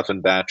make stuff in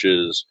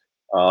batches,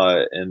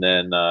 and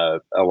then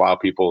allow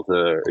people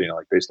to,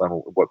 based on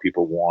what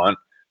people want.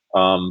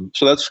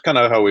 So that's kind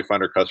of how we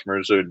find our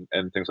customers and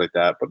things like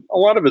that. But a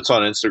lot of it's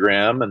on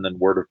Instagram and then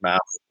word of mouth.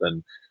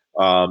 And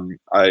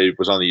I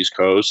was on the East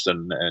Coast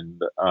and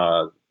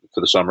for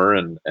the summer,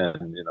 and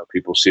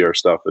people see our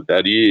stuff at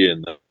Deli,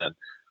 and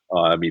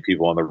I meet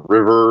people on the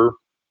river.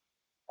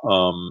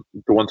 The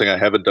one thing I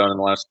haven't done in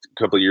the last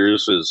couple of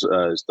years is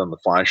done the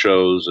fly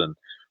shows, and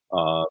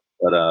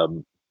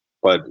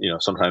but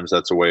sometimes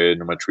that's a way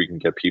in which we can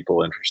get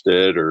people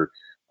interested or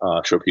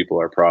show people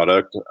our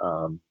product.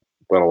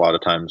 But a lot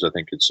of times I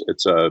think it's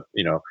how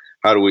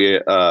do we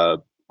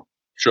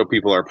show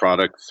people our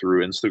product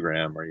through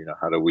Instagram, or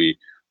how do we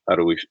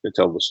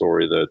tell the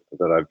story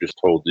that I've just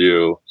told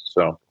you.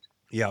 So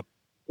yep,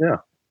 yeah,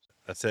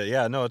 that's it.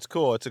 Yeah, no, it's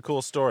cool. It's a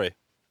cool story.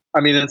 I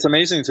mean, it's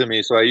amazing to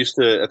me. So I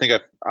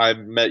think I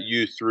met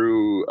you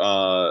through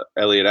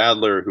Elliot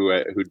Adler, who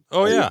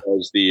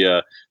does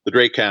the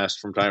Drake cast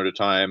from time to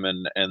time,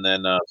 and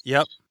then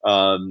yep.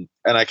 And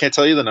I can't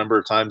tell you the number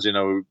of times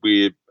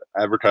we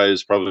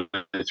advertised probably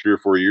 3 or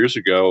 4 years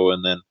ago,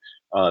 and then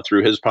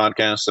through his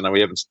podcast, and we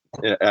haven't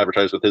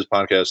advertised with his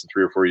podcast in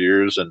 3 or 4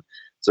 years, and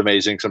it's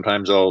amazing.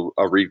 Sometimes I'll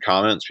read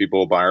comments. People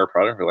will buy our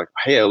product. They're like,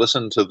 "Hey, I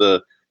listened to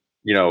the."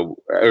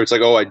 Or it's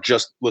like, "Oh, I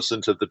just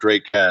listened to the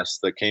Drake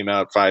cast that came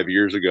out 5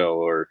 years ago,"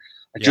 or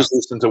 "I just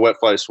listened to Wet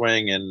Fly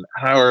Swing," and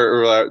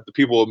the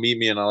people will meet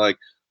me and I'm like,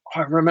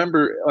 "Oh, I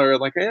remember," or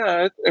like,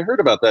 "Yeah, I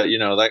heard about that,"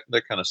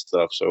 that kind of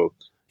stuff. So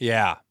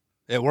yeah,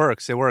 it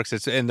works.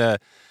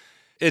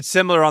 It's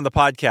similar on the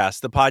podcast.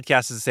 The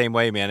podcast is the same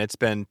way, man. It's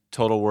been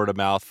total word of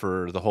mouth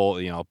for the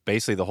whole,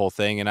 basically the whole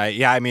thing. And I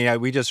hear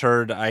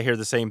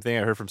the same thing.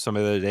 I heard from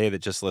somebody the other day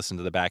that just listened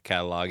to the back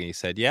catalog, and he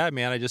said, "Yeah,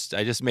 man, I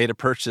just made a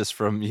purchase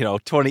from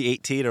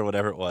 2018 or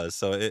whatever it was."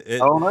 So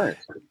oh, nice.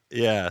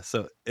 Yeah,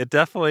 so it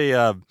definitely,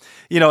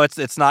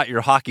 it's not your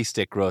hockey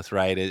stick growth,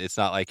 right? It's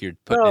not like you're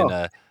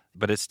putting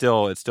but it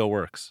still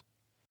works.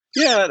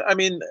 Yeah, I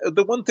mean,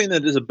 the one thing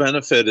that is a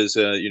benefit is,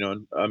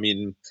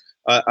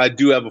 I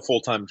do have a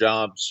full-time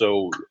job,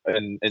 so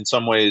in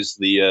some ways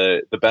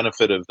the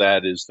benefit of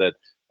that is that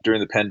during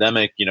the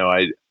pandemic,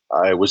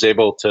 I was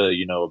able to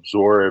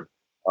absorb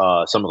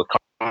some of the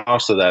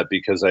costs of that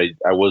because I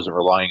wasn't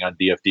relying on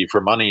DFD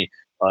for money,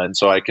 and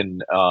so I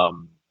can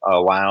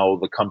allow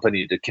the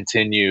company to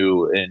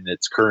continue in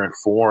its current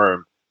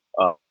form.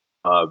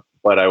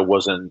 But I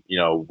wasn't,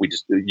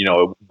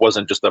 it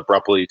wasn't just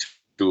abruptly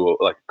to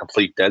like a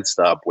complete dead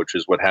stop, which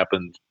is what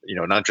happened,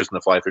 not just in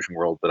the fly fishing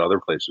world, but other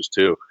places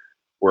too,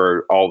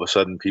 where all of a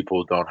sudden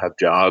people don't have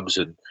jobs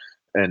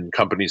and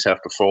companies have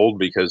to fold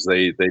because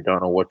they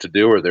don't know what to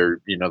do, or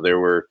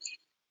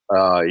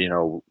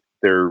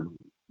their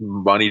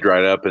money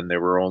dried up and they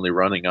were only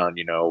running on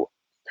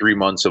 3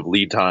 months of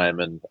lead time,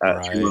 and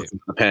right. 3 months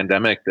into the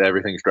pandemic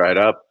everything's dried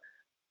up.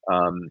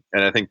 And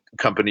I think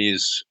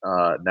companies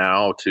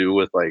now too,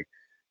 with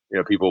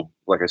people,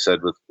 like I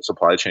said, with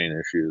supply chain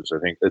issues, I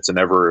think it's an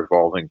ever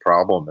evolving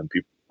problem and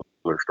people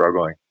are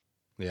struggling.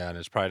 Yeah, and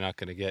it's probably not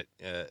going to get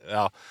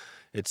well.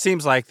 It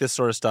seems like this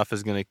sort of stuff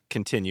is going to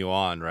continue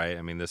on, right?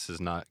 I mean, this is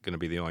not going to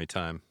be the only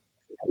time.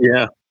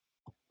 Yeah,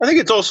 I think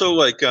it's also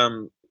like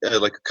kind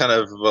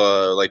of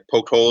like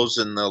poked holes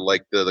in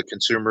the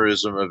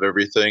consumerism of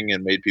everything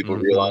and made people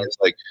realize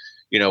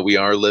we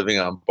are living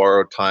on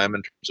borrowed time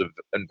in terms of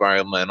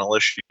environmental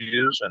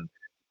issues. And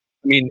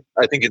I mean,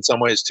 I think in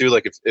some ways too,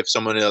 like if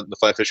someone in the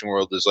fly fishing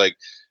world is like,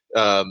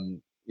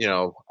 I'm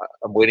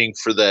waiting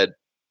for that,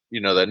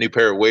 that new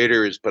pair of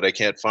waders, but I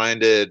can't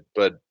find it.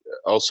 But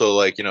also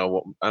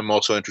I'm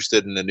also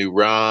interested in a new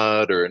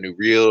rod or a new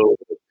reel.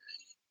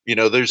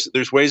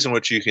 There's ways in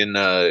which you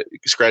can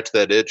scratch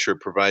that itch or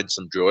provide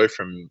some joy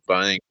from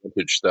buying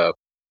vintage stuff.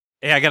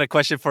 Hey, I got a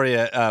question for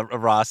you,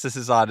 Ross. This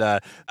is on,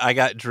 I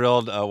got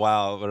drilled a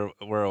while,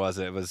 where was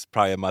it? It was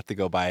probably a month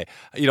ago by,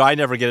 I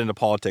never get into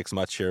politics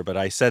much here, but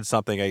I said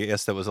something, I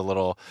guess that was a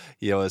little,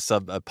 a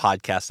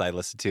podcast I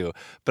listened to.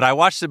 But I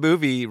watched a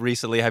movie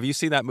recently. Have you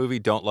seen that movie,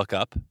 Don't Look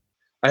Up?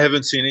 I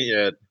haven't seen it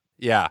yet.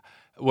 Yeah.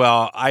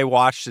 Well, I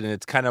watched it, and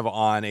it's kind of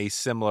on a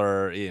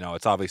similar,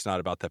 it's obviously not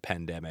about the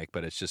pandemic,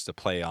 but it's just a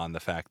play on the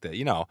fact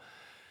that,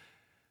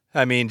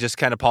 I mean, just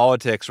kind of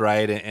politics,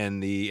 right,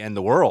 and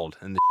the world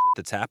and the shit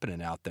that's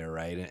happening out there,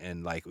 right,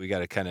 and like we got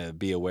to kind of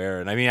be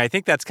aware. And I mean, I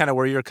think that's kind of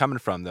where you're coming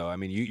from, though. I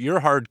mean,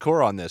 you're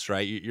hardcore on this,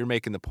 right? You're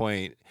making the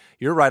point.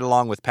 You're right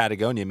along with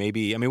Patagonia,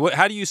 maybe. I mean,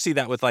 how do you see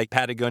that with like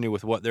Patagonia,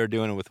 with what they're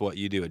doing and with what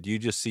you do? Do you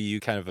just see you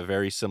kind of a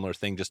very similar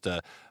thing, just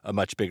a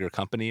much bigger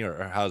company,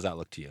 or how does that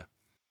look to you?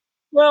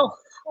 Well,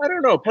 I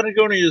don't know.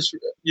 Patagonia is,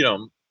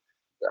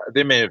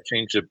 they may have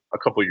changed it a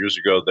couple of years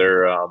ago.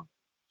 Their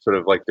sort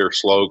of like their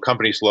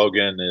company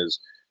slogan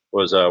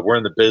was "We're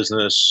in the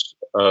business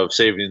of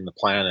saving the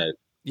planet."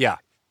 Yeah,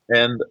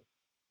 and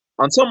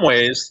on some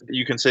ways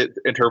you can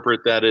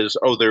interpret that as,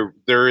 oh,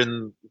 they're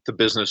in the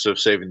business of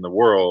saving the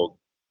world,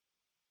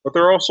 but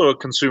they're also a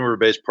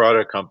consumer-based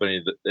product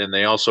company and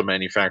they also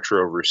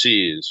manufacture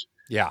overseas.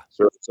 Yeah.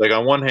 So it's like,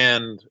 on one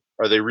hand,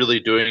 are they really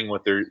doing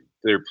what they're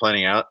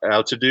planning out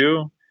to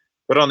do?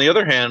 But on the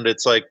other hand,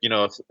 it's like,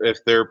 if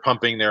they're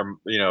pumping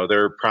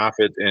their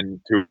profit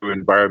into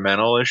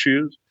environmental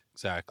issues.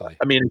 Exactly.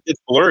 I mean, it's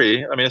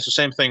blurry. I mean, it's the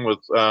same thing with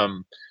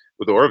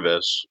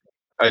Orvis.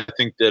 I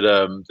think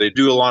that they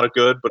do a lot of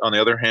good, but on the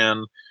other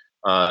hand,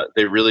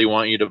 they really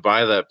want you to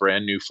buy that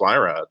brand new fly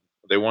rod.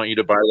 They want you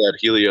to buy that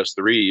Helios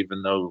 3,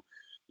 even though,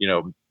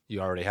 you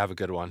already have a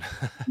good one.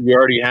 You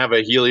already have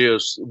a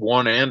Helios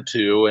 1 and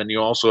 2, and you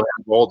also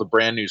have all the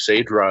brand new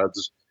Sage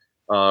rods,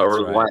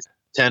 or the last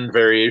 10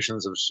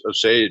 variations of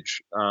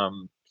Sage.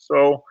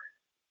 So,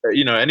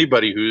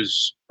 anybody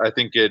who's, I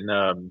think in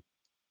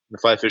the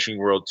fly fishing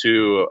world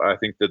too, I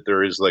think that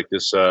there is like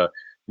this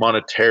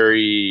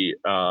monetary,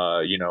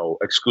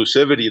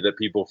 exclusivity that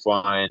people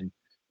find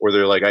where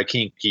they're like, I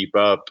can't keep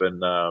up.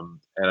 And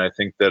I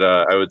think that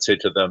I would say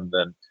to them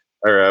then,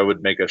 or I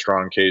would make a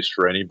strong case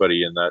for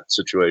anybody in that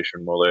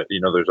situation. Well,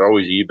 there's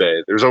always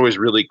eBay. There's always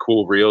really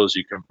cool reels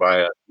you can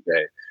buy on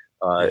eBay.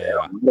 A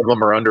lot of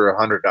them are under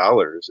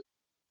 $100.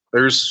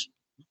 There's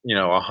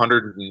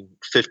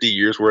 150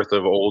 years worth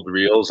of old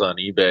reels on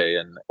eBay,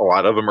 and a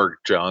lot of them are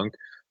junk,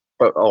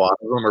 but a lot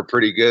of them are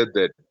pretty good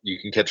that you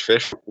can catch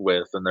fish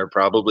with, and they're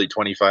probably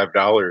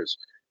 $25.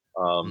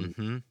 I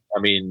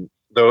mean,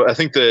 though, I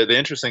think the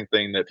interesting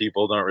thing that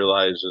people don't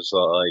realize is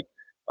a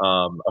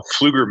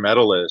Fluger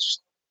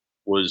Medalist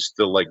was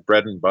the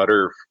bread and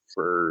butter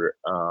for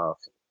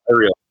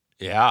reel.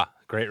 Yeah,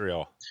 great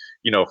reel.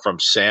 From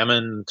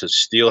salmon to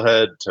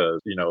steelhead to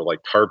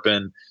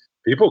tarpon.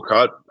 People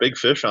caught big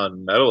fish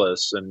on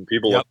Medalists, and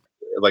people look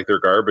like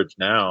they're garbage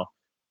now.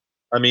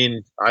 I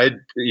mean, in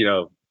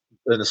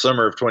the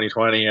summer of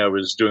 2020, I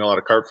was doing a lot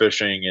of carp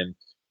fishing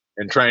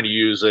and trying to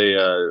use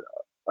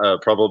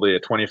probably a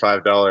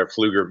 $25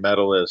 Fluger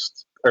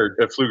Medalist or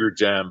a Fluger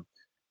Gem,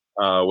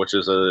 which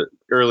is a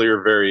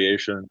earlier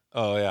variation.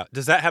 Oh yeah,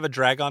 does that have a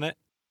drag on it?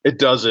 It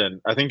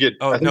doesn't. I think it.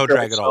 Oh, no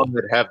drag at all.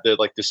 That have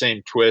the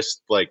same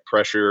twist,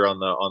 pressure on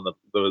the.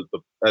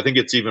 I think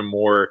it's even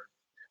more.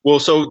 Well,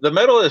 so the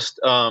Medalist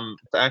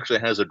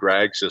actually has a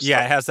drag system.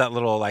 Yeah, it has that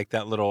little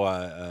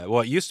well,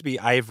 it used to be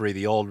ivory.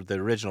 The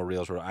original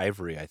reels were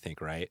ivory, I think,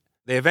 right?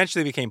 They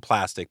eventually became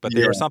plastic, but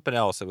they were something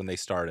else when they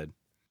started.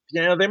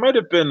 Yeah, they might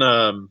have been.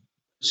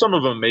 Some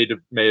of them may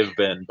have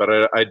been, but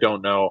I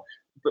don't know.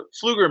 But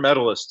Fluger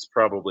Medalists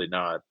probably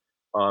not.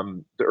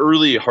 The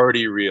early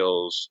Hardy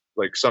reels,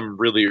 some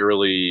really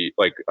early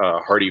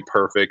Hardy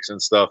Perfects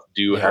and stuff,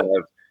 do have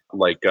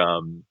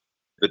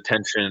the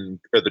tension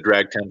or the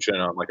drag tension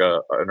on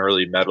an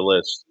early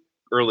Medalist.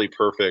 Early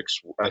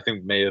Perfects, I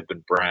think, may have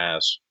been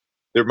brass.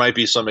 There might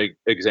be some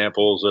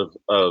examples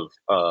of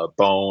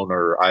bone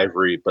or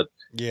ivory, but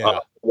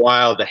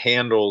while the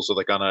handles are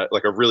on a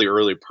really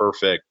early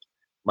Perfect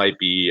might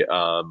be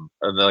and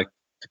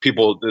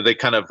people, they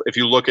kind of, if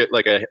you look at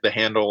the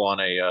handle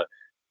on a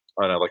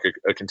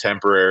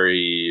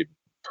contemporary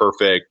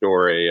Perfect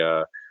or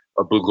a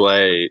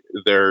Bouglé,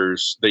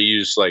 they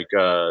use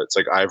it's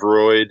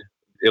Ivoroid.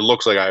 It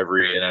looks like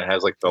ivory and it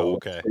has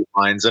the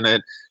lines in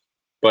it,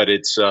 but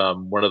it's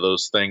one of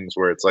those things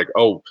where it's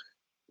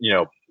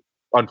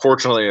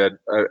unfortunately an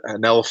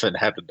elephant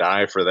had to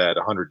die for that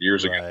 100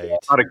 years ago.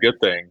 It's not a good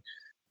thing,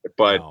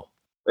 but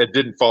it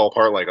didn't fall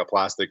apart like a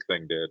plastic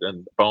thing did.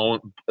 And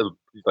bones, any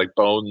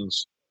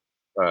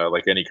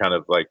kind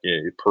of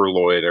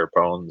perloid or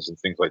bones and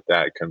things like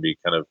that can be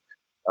kind of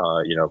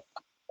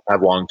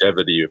have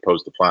longevity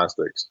opposed to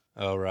plastics.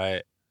 Oh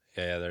right,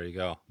 yeah, there you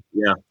go.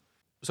 Yeah.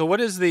 So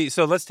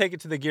let's take it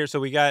to the gear. So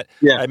we got,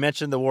 I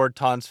mentioned the Ward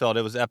Tonsfeld.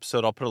 It was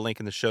episode, I'll put a link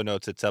in the show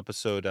notes. It's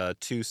episode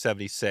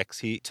 276.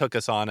 He took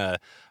us on a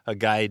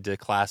guide to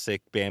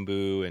classic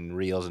bamboo and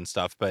reels and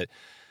stuff.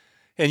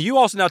 And you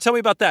also, now tell me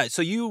about that.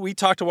 So we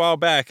talked a while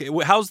back.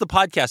 How's the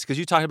podcast? Because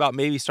you talked about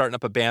maybe starting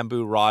up a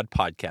bamboo rod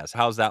podcast.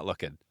 How's that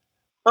looking?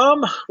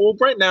 Well,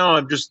 right now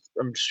I'm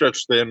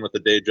stretched thin with a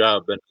day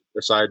job and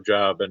a side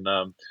job. And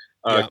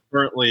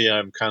currently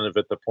I'm kind of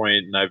at the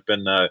point, and I've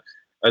been,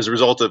 as a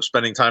result of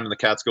spending time in the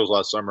Catskills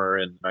last summer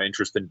and my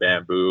interest in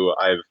bamboo,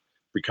 I've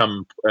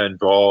become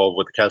involved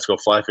with the Catskill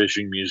Fly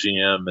Fishing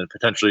Museum and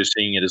potentially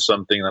seeing it as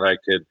something that I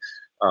could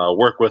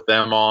work with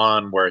them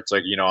on, where it's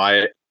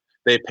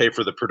they pay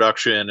for the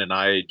production and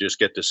I just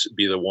get to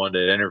be the one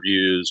that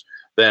interviews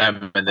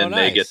them, and then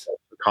they get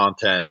the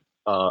content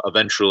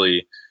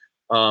eventually.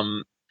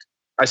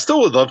 I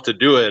still would love to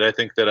do it. I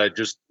think that I've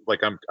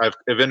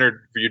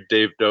interviewed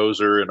Dave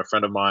Dozer and a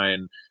friend of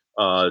mine,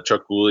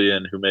 Chuck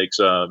Goulian, who makes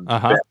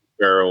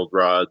barreled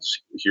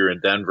rods here in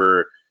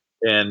Denver,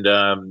 and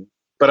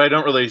but I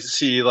don't really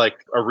see a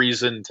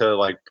reason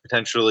to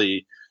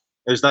potentially.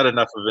 There's not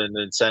enough of an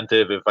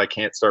incentive if I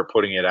can't start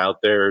putting it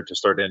out there to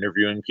start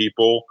interviewing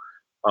people.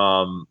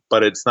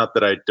 But it's not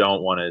that I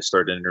don't want to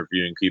start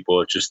interviewing people.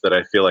 It's just that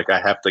I feel like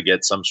I have to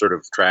get some sort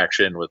of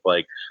traction with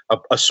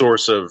a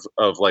source of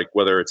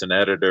whether it's an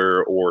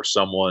editor or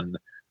someone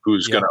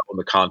who's going to own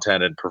the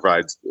content and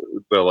provides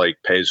the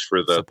pays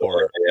for the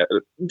support.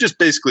 Just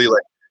basically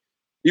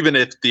even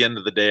if at the end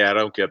of the day I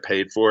don't get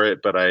paid for it,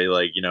 but I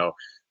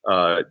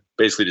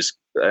basically just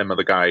am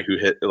the guy who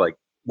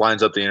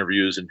lines up the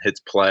interviews and hits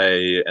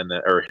play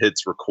or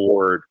hits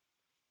record.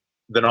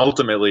 Then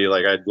ultimately,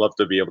 I'd love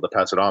to be able to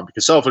pass it on,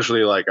 because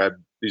selfishly,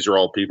 these are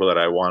all people that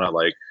I want to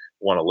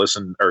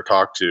listen or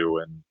talk to.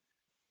 And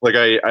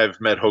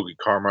I've met Hoagie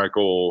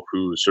Carmichael,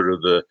 who sort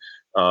of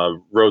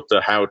wrote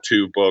the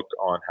how-to book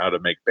on how to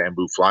make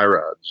bamboo fly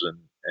rods,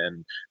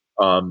 and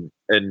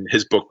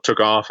his book took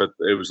off.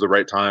 It was the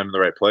right time, the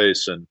right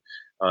place, and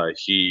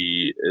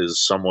he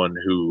is someone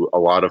who a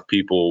lot of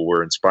people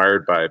were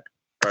inspired by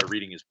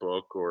reading his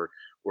book, or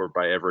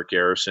by Everett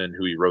Garrison,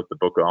 who he wrote the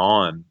book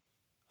on.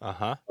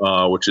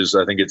 Which is,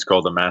 I think it's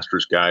called The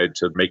Master's Guide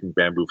to Making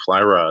Bamboo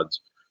Fly Rods.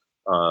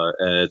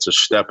 and it's a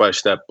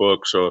step-by-step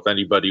book. So if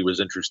anybody was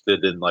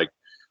interested in like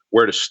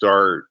where to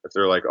start, if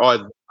they're like,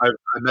 oh, I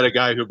met a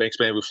guy who makes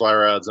bamboo fly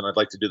rods and I'd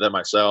like to do that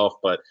myself,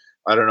 but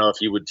I don't know if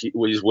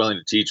he's willing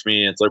to teach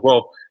me. And it's like,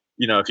 well,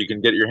 if you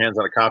can get your hands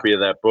on a copy of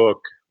that book,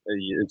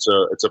 it's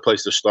a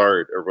place to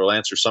start, or we'll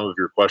answer some of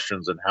your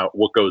questions and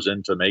what goes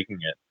into making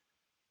it.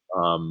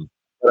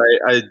 But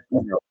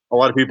a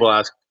lot of people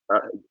ask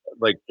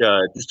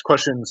just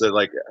questions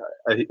that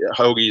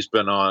Hoagie's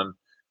been on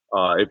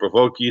April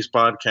Vokey's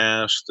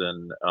podcast,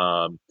 and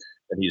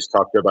he's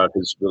talked about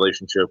his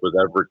relationship with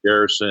Everett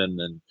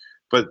Garrison,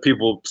 but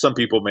some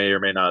people may or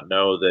may not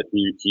know that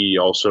he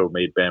also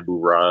made bamboo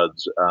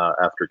rods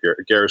after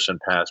Garrison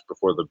passed,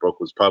 before the book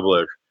was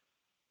published.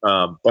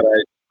 But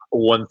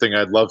one thing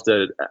I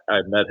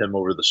met him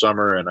over the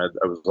summer, and I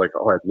was like,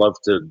 oh, I'd love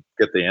to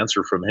get the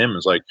answer from him.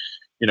 Is like,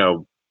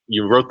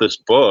 you wrote this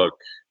book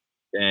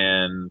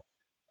and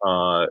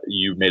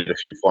you made a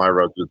few fly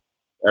rods with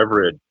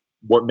Everett.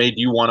 What made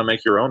you want to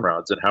make your own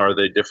rods, and how are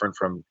they different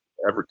from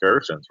Everett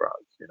Garrison's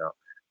rods?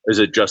 Is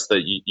it just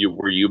that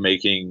you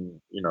making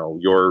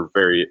your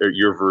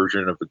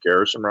version of the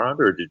Garrison rod,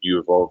 or did you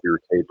evolve your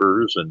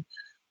tapers and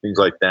things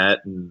like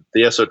that? And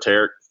the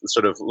esoteric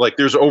sort of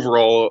there's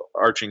overall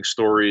arching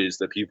stories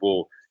that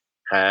people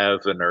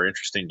have and are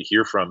interesting to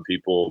hear from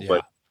people, yeah.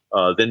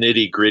 But the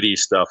nitty gritty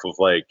stuff of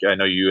I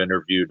know you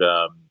interviewed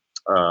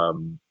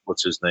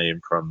what's his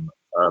name from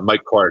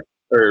Mike Clark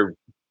or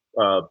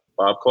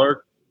Bob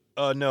Clark.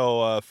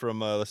 No,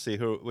 from let's see,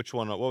 which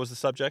one? What was the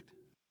subject?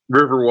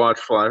 Riverwatch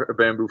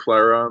bamboo fly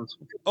rods.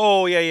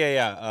 Oh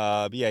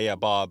yeah.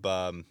 Bob.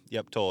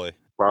 Yep, totally.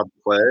 Bob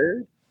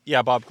Clay.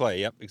 Yeah, Bob Clay.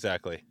 Yep,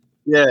 exactly.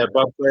 Yeah,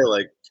 Bob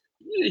Clay.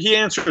 He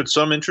answered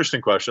some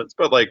interesting questions,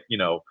 but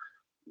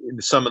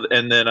some of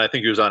and then I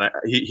think he was on.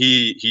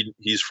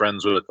 He's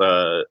friends with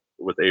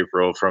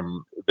April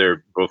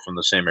they're both from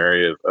the same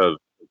area of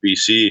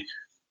BC.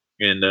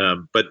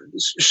 And but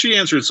she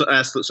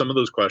asked some of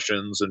those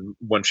questions, and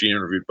when she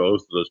interviewed both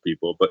of those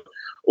people, but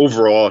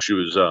overall she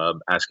was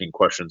asking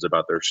questions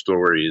about their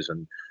stories,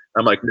 and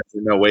I'm like,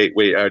 no, wait,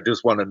 I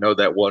just want to know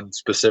that one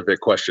specific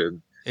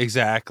question.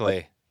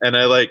 Exactly. And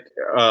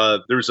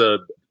there's a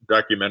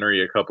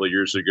documentary a couple of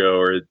years ago,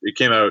 or it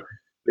came out.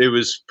 It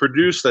was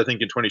produced, I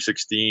think, in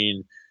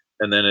 2016,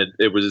 and then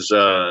it was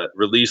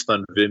released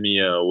on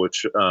Vimeo,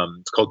 which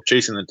it's called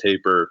Chasing the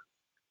Taper,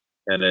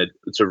 and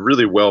it's a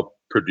really well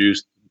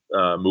produced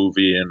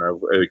movie, and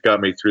it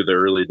got me through the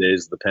early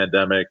days of the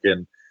pandemic,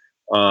 and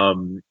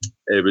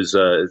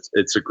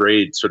it's a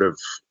great sort of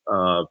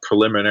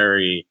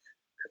preliminary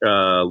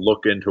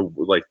look into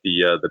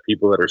the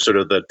people that are sort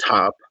of the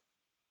top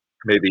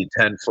maybe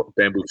 10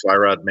 bamboo fly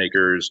rod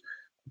makers,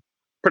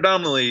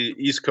 predominantly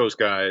East Coast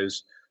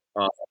guys,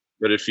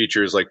 but it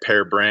features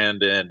Per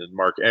Brandon and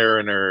Mark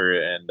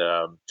Aroner and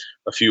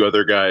a few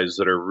other guys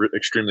that are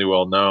extremely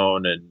well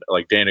known, and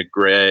Dana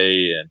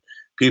Gray, and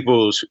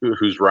people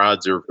whose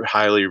rods are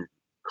highly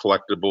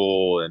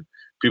collectible, and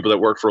people that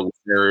work for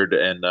Leonard,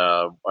 and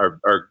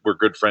we're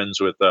good friends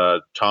with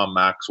Tom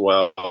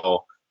Maxwell,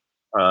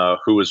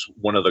 who was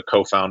one of the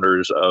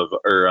co-founders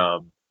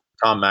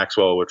Tom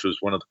Maxwell, which was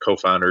one of the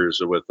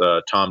co-founders with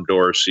Tom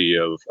Dorsey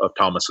of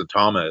Thomas &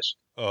 Thomas.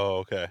 Oh,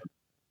 okay.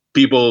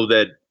 People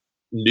that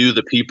knew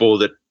the people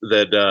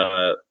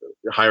that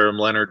Hiram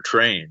Leonard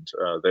trained.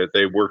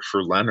 They worked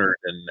for Leonard,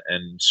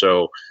 and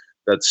so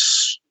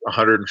that's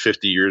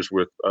 150 years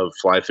worth of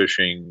fly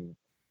fishing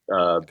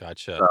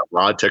gotcha.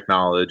 Rod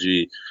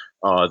technology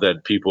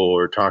that people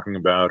are talking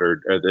about,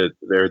 or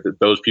that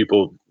those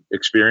people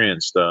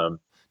experienced.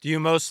 Do you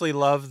mostly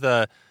love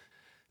the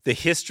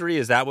history?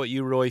 Is that what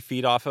you really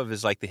feed off of?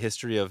 Is the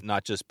history of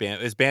not just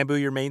bamboo? Is bamboo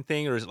your main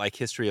thing, or is it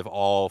history of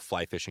all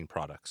fly fishing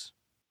products?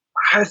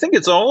 I think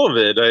it's all of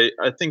it.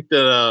 I think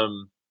that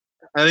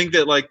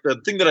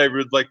the thing that I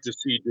would like to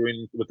see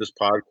doing with this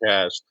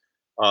podcast.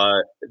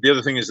 The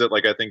other thing is that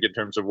I think in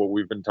terms of what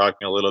we've been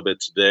talking a little bit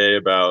today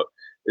about,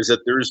 is that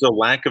there's a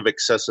lack of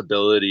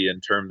accessibility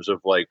in terms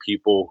of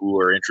people who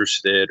are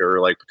interested or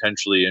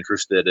potentially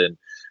interested in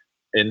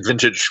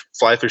vintage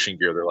fly fishing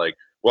gear. They're like,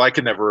 well, I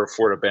can never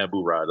afford a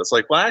bamboo rod. It's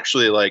well,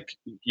 actually, that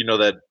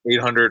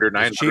 $800 or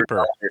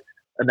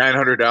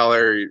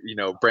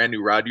 $900 brand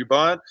new rod you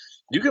bought,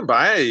 you can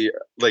buy,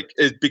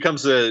 it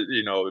becomes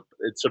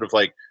it's sort of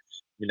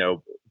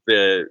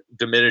the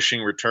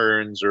diminishing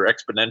returns, or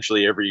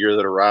exponentially every year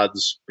that a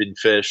rod's been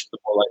fished, the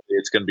more likely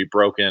it's going to be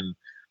broken.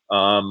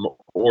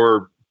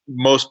 Or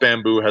most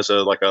bamboo has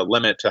a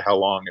limit to how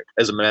long,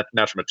 as a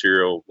natural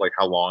material,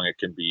 how long it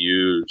can be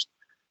used.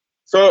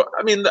 So,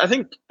 I mean, I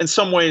think in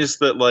some ways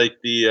that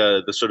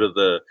the sort of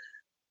the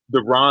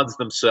rods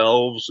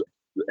themselves,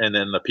 and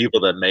then the people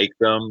that make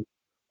them,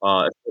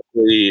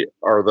 especially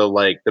are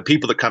the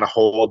people that kind of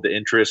hold the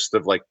interest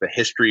of the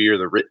history, or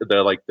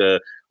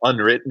the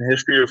unwritten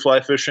history of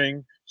fly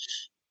fishing,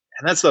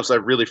 and that stuff I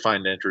really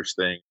find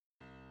interesting.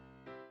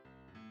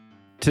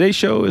 Today's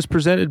show is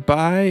presented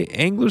by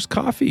Angler's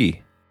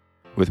Coffee.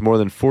 With more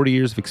than 40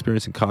 years of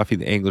experience in coffee,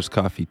 the Anglers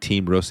Coffee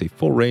team roasts a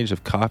full range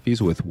of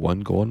coffees with one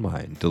goal in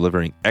mind,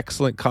 delivering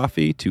excellent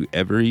coffee to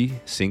every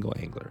single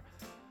angler.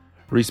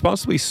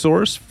 Responsibly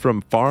sourced from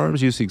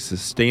farms using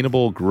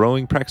sustainable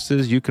growing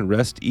practices, you can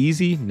rest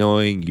easy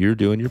knowing you're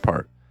doing your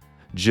part.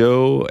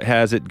 Joe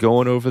has it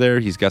going over there.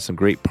 He's got some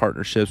great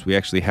partnerships. We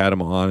actually had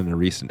him on in a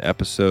recent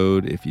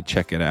episode. If you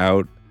check it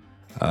out,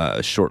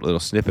 a short little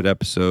snippet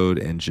episode,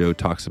 and Joe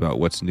talks about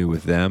what's new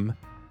with them.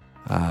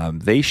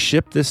 They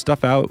ship this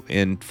stuff out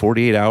in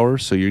 48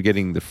 hours, so you're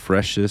getting the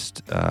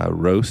freshest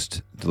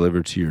roast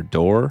delivered to your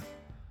door.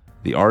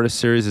 The Artist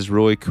Series is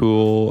really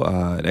cool.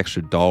 An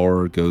extra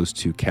 $1 goes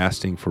to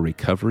Casting for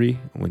Recovery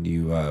when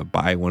you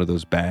buy one of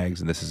those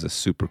bags, and this is a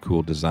super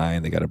cool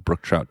design. They got a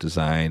brook trout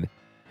design.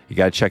 You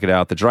got to check it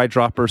out. The dry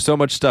dropper, so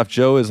much stuff.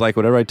 Joe is like,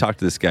 whenever I talk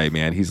to this guy,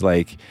 man, he's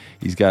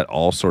got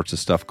all sorts of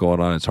stuff going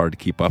on. It's hard to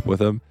keep up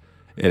with him.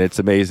 And it's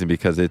amazing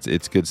because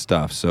it's good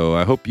stuff. So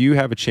I hope you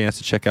have a chance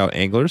to check out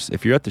Anglers.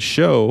 If you're at the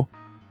show,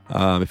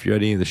 if you're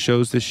at any of the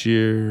shows this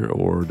year,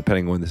 or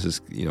depending on when this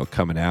is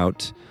coming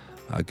out,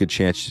 a good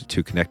chance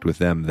to connect with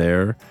them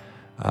there.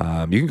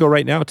 You can go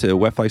right now to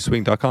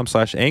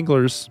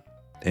wetflyswing.com/anglers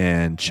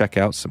and check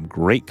out some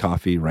great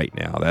coffee right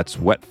now. That's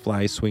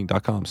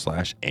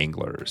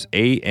wetflyswing.com/anglers,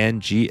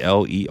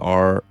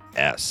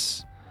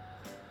 ANGLERS.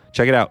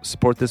 Check it out.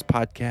 Support this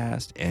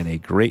podcast and a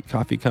great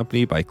coffee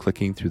company by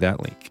clicking through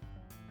that link.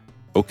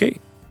 Okay,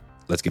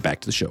 let's get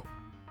back to the show.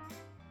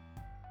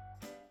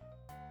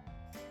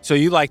 So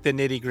you like the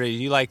nitty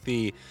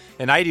gritty,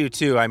 and I do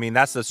too. I mean,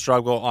 that's the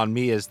struggle on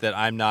me, is that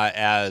I'm not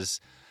as,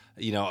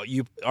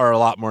 you are a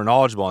lot more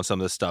knowledgeable on some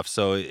of this stuff.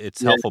 So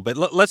it's helpful, but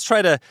let's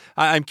try to,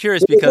 I'm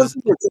curious because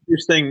it's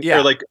interesting,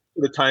 or like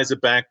it ties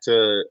it back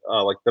to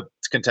like the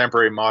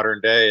contemporary modern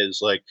day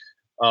is like,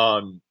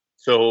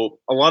 so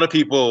a lot of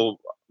people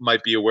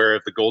might be aware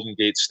of the Golden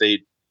Gate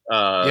State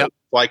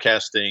fly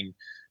casting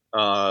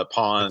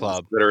ponds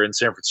that are in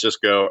San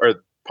Francisco, or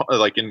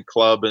like in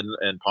club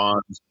and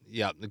ponds.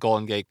 Yeah, the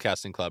Golden Gate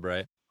Casting Club,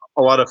 right?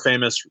 A lot of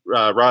famous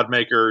rod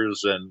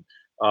makers and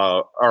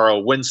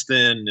R.L.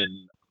 Winston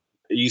and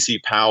E.C.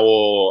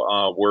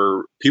 Powell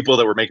were people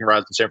that were making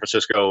rods in San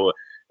Francisco,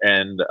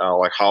 and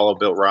like hollow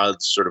built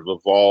rods sort of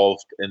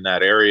evolved in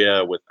that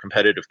area with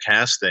competitive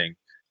casting.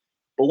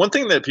 But one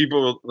thing that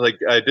people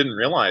I didn't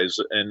realize,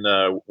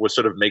 and what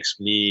sort of makes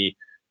me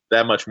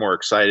that much more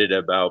excited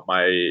about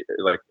my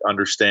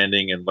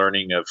understanding and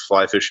learning of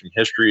fly fishing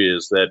history,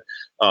 is that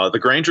the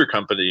Granger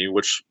Company,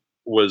 which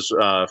was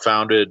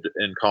founded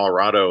in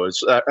Colorado,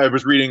 I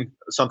was reading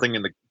something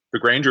in the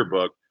Granger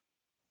book.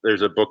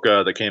 There's a book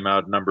that came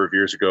out a number of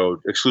years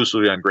ago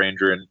exclusively on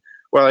Granger, and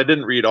well, I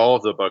didn't read all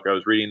of the book. I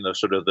was reading the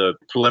sort of the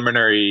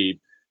preliminary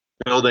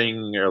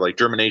building, or like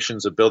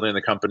germinations of building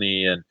the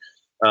company, and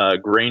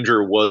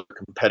Granger was a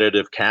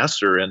competitive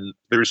caster, and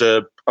there's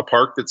a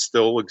park that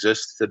still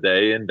exists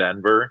today in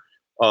Denver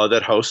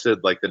that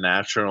hosted like the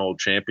national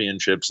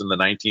championships in the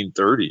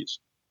 1930s.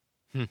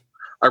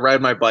 I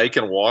ride my bike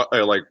and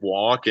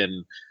walk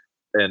and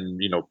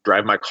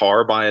drive my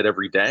car by it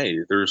every day.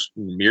 There's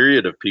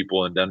myriad of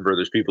people in Denver.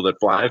 There's people that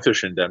fly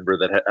fish in Denver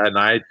and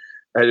I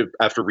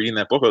after reading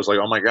that book, I was like,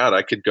 oh my God,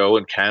 I could go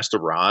and cast a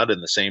rod in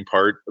the same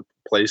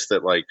place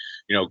that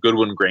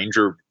Goodwin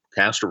Granger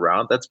cast a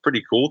rod. That's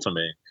pretty cool to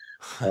me.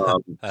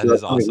 That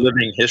is awesome. The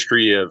living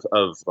history of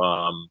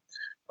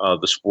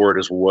the sport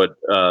is what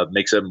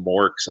makes it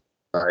more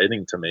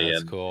exciting to me.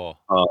 That's cool.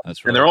 That's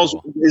and really there are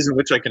also cool. ways in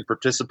which I can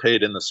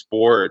participate in the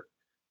sport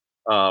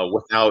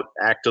without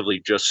actively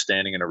just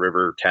standing in a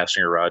river,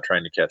 casting a rod,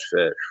 trying to catch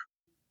fish.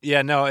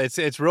 Yeah, no,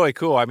 it's really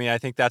cool. I mean, I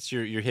think that's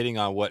you're hitting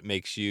on what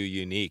makes you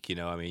unique.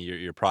 I mean,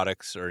 your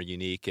products are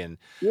unique, and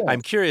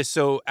I'm curious.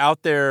 So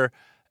out there,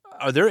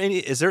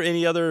 is there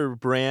any other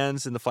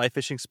brands in the fly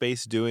fishing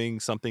space doing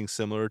something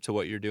similar to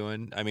what you're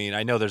doing? I mean,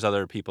 I know there's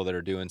other people that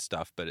are doing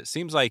stuff, but it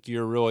seems like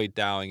you're really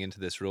dialing into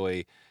this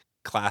really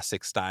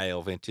classic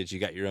style, vintage. You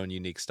got your own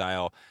unique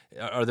style.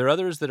 Are there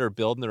others that are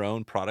building their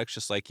own products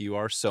just like you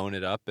are, sewing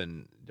it up?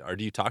 Or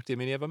do you talk to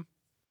many of them?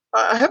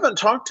 I haven't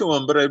talked to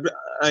him, but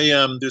I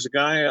there's a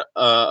guy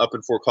up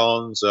in Fort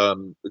Collins.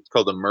 It's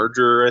called the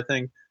Merger, I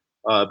think.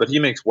 But he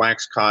makes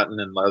wax cotton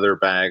and leather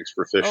bags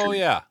for fishing. Oh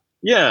yeah.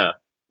 Yeah.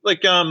 I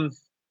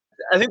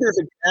think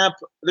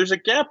there's a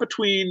gap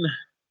between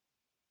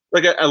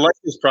I like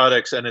these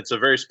products, and it's a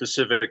very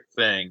specific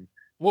thing.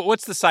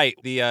 What's the site?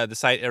 The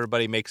site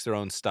everybody makes their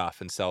own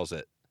stuff and sells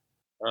it.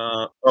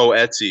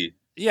 Etsy.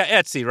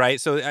 Yeah, Etsy, right?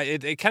 So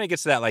it kind of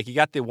gets to that, you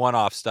got the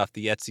one-off stuff,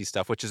 the Etsy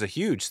stuff, which is a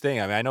huge thing.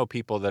 I mean, I know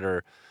people that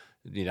are,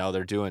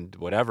 they're doing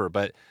whatever,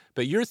 but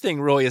your thing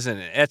really isn't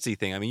an Etsy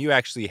thing. I mean, you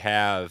actually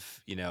have,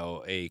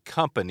 a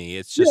company.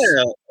 It's just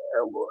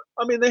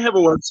I mean, they have a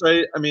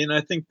website. I mean,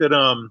 I think that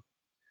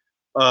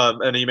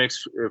and he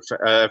makes.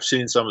 I've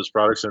seen some of his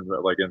products in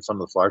some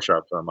of the fly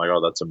shops, and I'm like,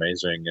 oh, that's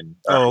amazing. And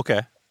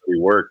okay, we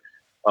work.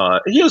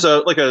 He has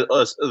a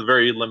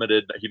very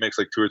limited. He makes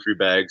 2 or 3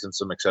 bags and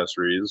some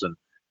accessories, and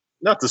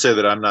not to say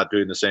that I'm not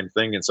doing the same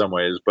thing in some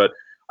ways, but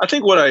I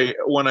think when I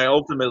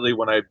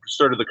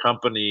started the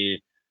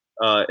company,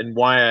 and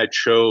why I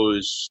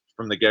chose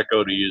from the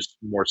get-go to use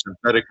more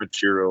synthetic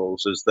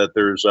materials is that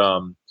there's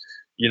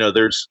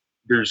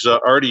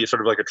already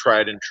sort of like a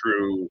tried and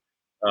true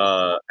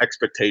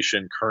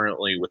expectation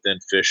currently within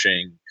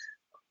fishing.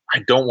 I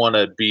don't want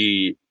to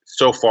be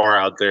so far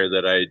out there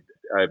that I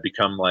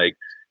become like,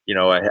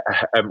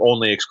 I'm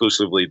only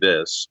exclusively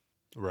this.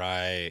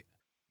 Right.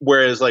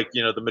 Whereas like,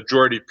 the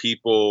majority of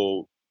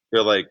people,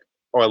 they're like,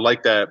 oh, I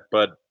like that,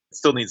 but it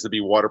still needs to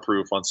be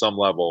waterproof on some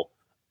level.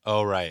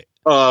 Oh, right.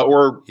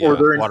 Or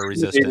they're water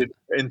resistant.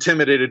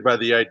 Intimidated by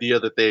the idea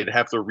that they'd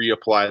have to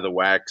reapply the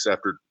wax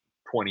after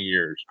 20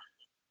 years.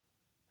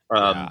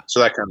 So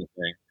that kind of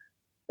thing.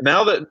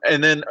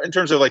 And then in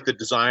terms of like the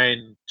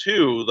design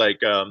too,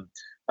 like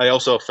I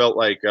also felt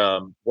like,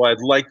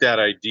 I'd like that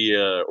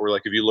idea, or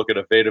like if you look at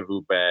a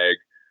Vedavu bag,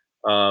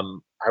 I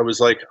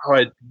was like, oh,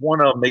 I want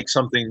to make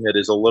something that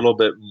is a little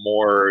bit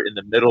more in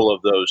the middle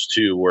of those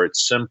two, where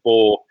it's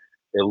simple,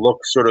 it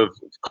looks sort of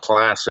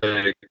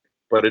classic,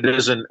 but it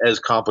isn't as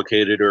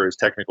complicated or as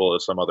technical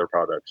as some other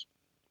products.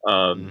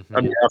 I mean,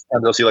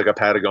 sometimes I'll see like a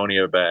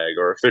Patagonia bag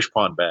or a fish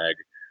pond bag,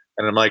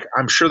 and I'm like,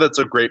 I'm sure that's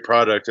a great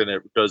product and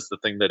it does the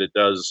thing that it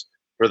does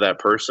for that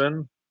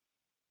person.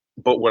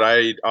 But what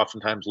I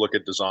oftentimes look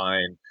at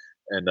design,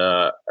 and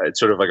it's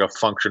sort of like a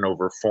function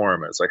over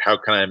form. It's like, how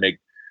can I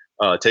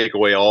take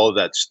away all of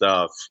that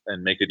stuff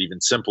and make it even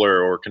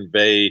simpler, or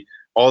convey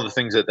all the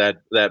things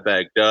that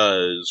bag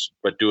does,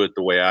 but do it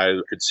the way I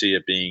could see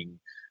it being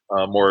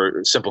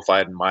more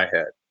simplified in my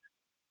head.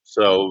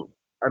 So,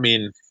 I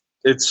mean,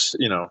 it's,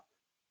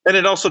 and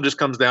it also just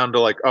comes down to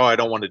like, oh, I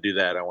don't want to do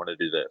that. I want to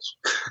do this.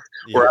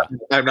 Or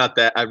I'm not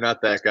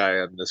that guy.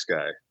 I'm this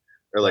guy.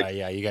 Or like,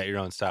 you got your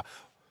own style.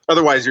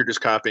 Otherwise, you're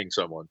just copying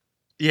someone.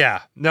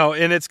 Yeah, no,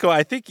 and it's cool.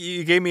 I think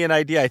you gave me an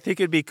idea. I think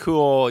it'd be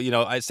cool.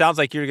 It sounds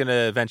like you're going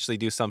to eventually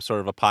do some sort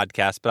of a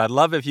podcast, but I'd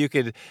love if you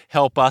could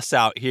help us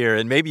out here,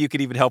 and maybe you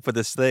could even help with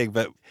this thing.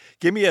 But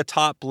give me a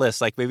top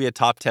list, like maybe a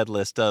top 10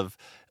 list of,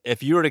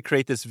 if you were to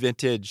create this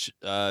vintage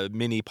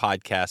mini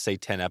podcast, say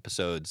 10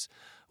 episodes,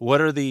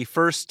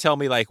 tell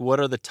me, like, what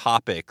are the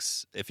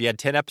topics? If you had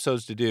 10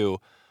 episodes to do,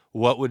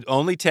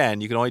 only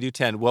 10, you can only do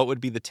 10, what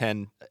would be the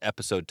 10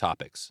 episode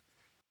topics?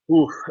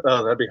 Ooh,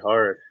 that'd be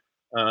hard.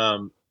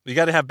 You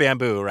got to have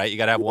bamboo, right? You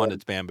got to have one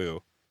that's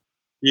bamboo.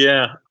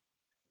 Yeah.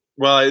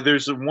 Well,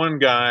 there's one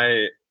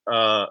guy,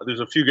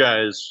 there's a few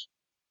guys.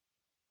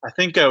 I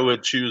think I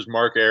would choose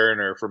Mark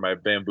Aroner for my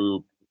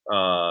bamboo,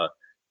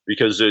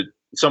 because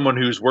someone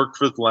who's worked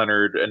with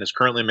Leonard and is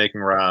currently making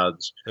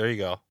rods. There you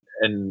go.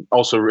 And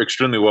also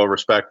extremely well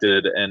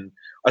respected. And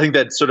I think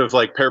that sort of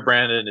like Per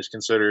Brandon is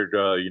considered,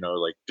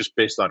 like just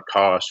based on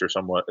cost or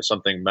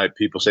something might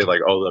people say like,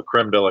 oh, the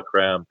creme de la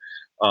creme.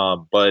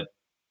 But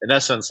in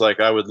essence,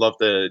 like I would love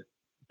to.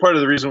 Part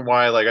of the reason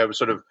why, like, I was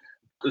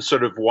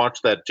sort of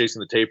watched that Jason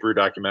the Taper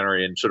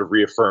documentary and sort of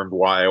reaffirmed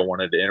why I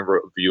wanted to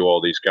interview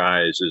all these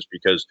guys is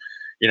because,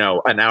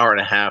 an hour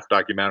and a half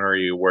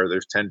documentary where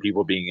there's 10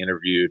 people being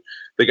interviewed.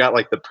 They got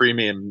like the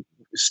premium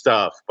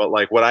stuff, but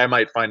like what I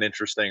might find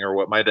interesting or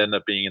what might end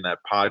up being in that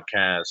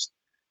podcast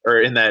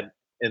or in that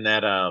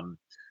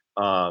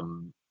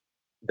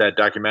that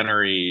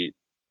documentary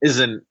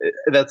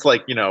that's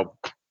like,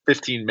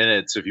 15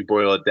 minutes if you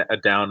boil it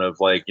down of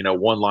like,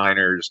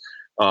 one-liners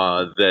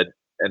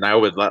and I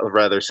would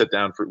rather sit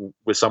down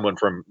with someone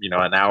from,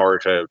 an hour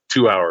to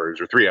 2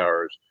 hours or 3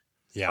 hours.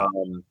 Yeah.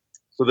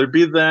 So there'd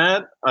be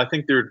that. I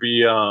think there'd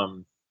be a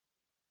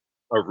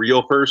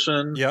real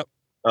person. Yep.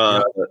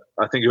 I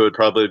think it would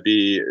probably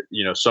be,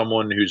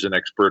 someone who's an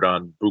expert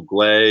on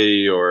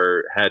Bouglé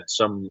or had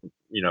some,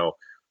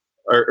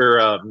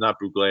 or not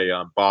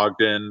Bouglé,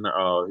 Bogdan,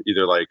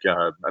 either like,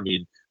 I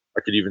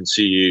could even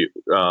see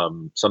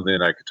something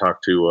that I could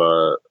talk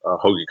to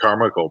Hoagie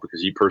Carmichael,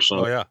 because he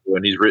personally,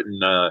 when he's written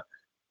about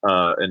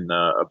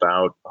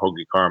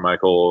Hoagie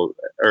Carmichael,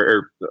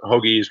 or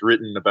Hoagie's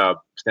written about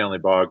Stanley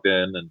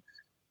Bogdan and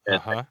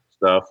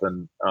stuff,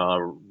 and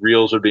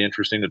reels would be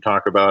interesting to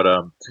talk about.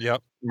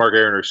 Mark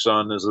Aroner's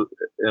son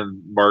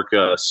and Mark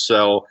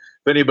Sell.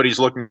 If anybody's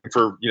looking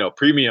for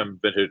premium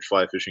vintage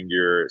fly fishing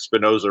gear,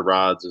 Spinoza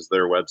Rods is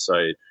their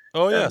website.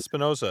 Oh yeah,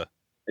 Spinoza.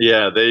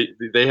 Yeah,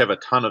 they have a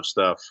ton of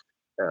stuff,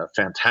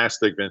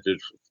 fantastic vintage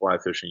fly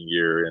fishing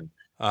gear, and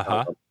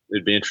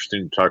it'd be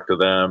interesting to talk to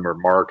them or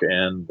Mark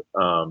and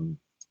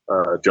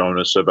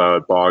Jonas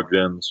about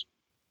Bogdan's.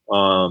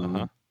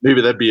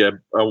 Maybe that'd be a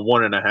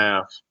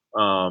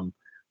 1.5.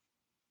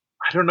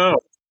 I don't know.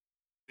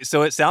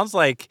 So it sounds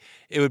like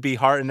it would be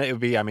hard, and it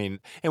would be, and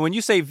when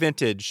you say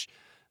vintage,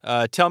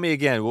 tell me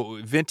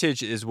again,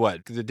 vintage is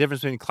what? The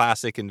difference between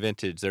classic and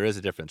vintage, there is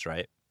a difference,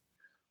 right?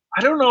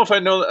 I don't know if I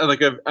know,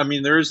 like,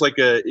 there is like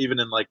even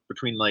in like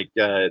between like,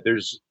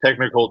 there's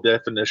technical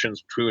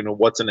definitions between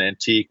what's an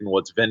antique and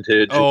what's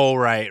vintage. Oh,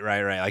 right.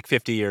 Like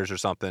 50 years or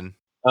something.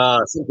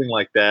 Something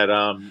like that.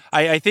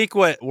 I think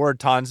what Ward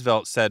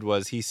Tonsvelt said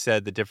was, he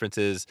said the difference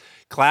is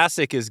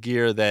classic is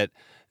gear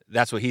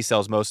that's what he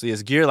sells mostly,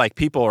 is gear like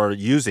people are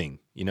using.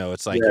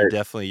 It's like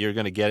you're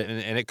going to get it,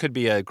 and it could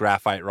be a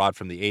graphite rod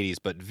from the 80s,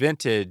 but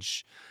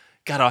vintage,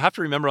 God, I'll have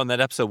to remember on that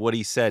episode what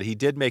he said. He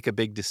did make a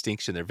big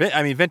distinction there.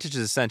 I mean, vintage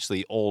is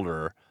essentially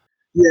older.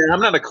 Yeah, I'm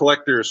not a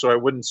collector, so I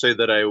wouldn't say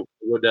that I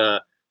would.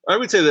 I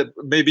would say that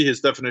maybe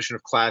his definition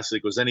of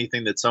classic was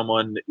anything that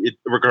someone,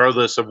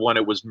 regardless of when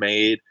it was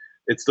made,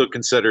 it's still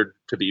considered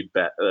to be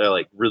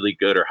like really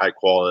good or high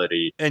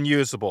quality and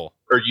usable.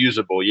 Or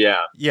usable,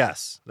 yeah.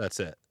 Yes, that's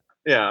it.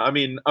 Yeah, I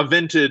mean, a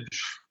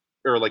vintage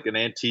or like an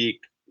antique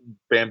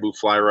bamboo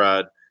fly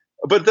rod.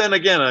 But then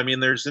again, I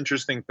mean, there's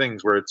interesting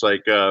things where it's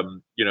like,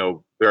 you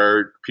know, there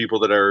are people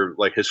that are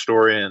like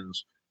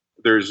historians.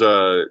 There's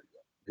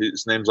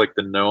his name's like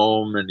the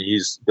Gnome, and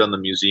he's done the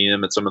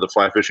museum at some of the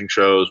fly fishing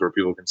shows where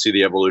people can see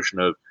the evolution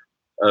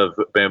of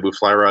bamboo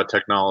fly rod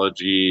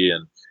technology,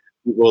 and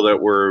people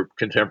that were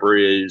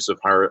contemporaries of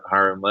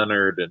Hiram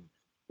Leonard, and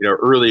you know,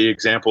 early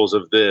examples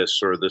of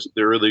this, or the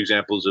early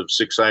examples of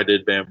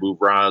six-sided bamboo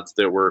rods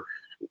that were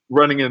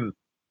running in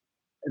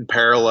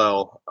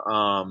parallel.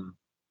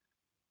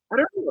 I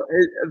don't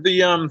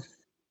know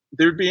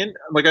there'd be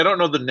like, I don't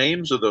know the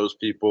names of those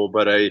people,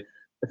 but I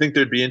think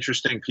there'd be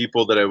interesting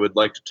people that I would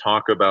like to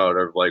talk about,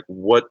 of like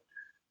what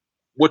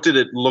did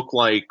it look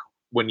like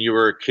when you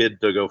were a kid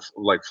to go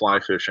like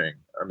fly fishing?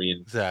 I mean,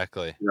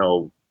 exactly. You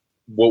know,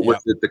 what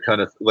was it, the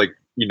kind of like,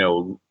 you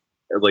know,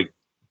 like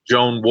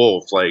Joan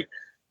Wolfe, like,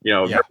 you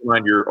know, never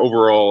mind your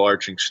overall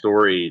arching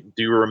story.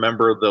 Do you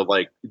remember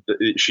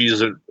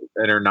she's in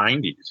her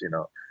 90s, you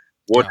know,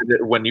 what did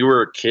it, when you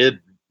were a kid,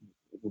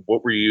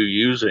 what were you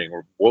using,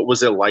 or what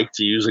was it like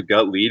to use a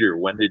gut leader?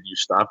 When did you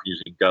stop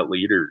using gut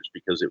leaders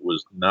because it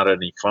was not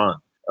any fun?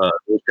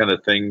 Those kind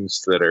of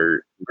things that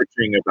are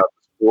enriching about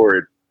the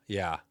sport.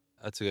 Yeah,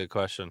 that's a good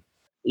question.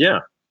 Yeah.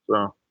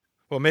 So,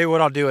 well, maybe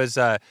what I'll do is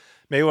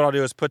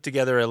put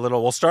together a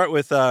little. We'll start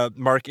with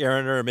Mark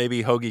Aaroner or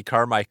maybe Hoagie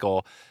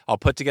Carmichael. I'll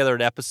put together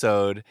an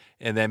episode,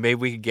 and then maybe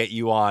we can get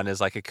you on as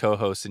like a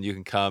co-host, and you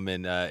can come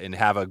and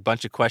have a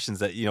bunch of questions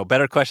that, you know,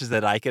 better questions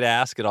that I could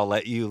ask, and I'll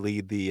let you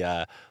lead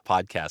the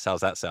podcast.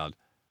 How's that sound?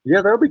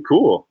 Yeah, that would be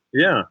cool.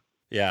 Yeah.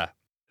 Yeah.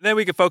 Then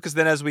we can focus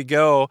then as we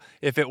go.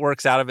 If it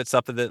works out, if it's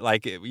something that,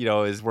 like, you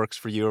know, works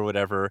for you or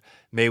whatever,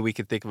 maybe we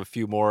can think of a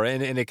few more,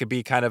 and it could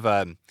be kind of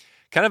a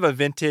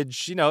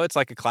vintage, you know, it's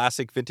like a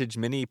classic vintage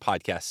mini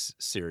podcast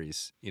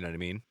series. You know what I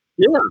mean?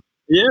 Yeah.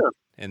 Yeah.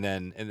 And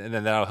then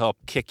that'll help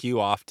kick you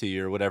off to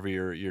your whatever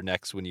your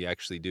next, when you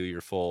actually do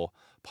your full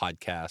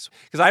podcast.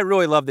 Because I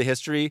really love the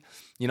history.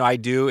 You know, I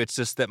do. It's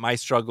just that my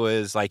struggle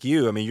is like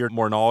you. I mean, you're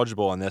more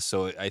knowledgeable on this,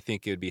 so I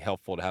think it would be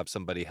helpful to have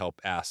somebody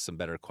help ask some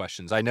better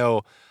questions. I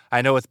know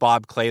with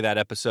Bob Clay, that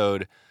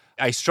episode,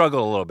 I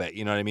struggled a little bit,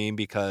 you know what I mean?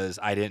 Because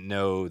I didn't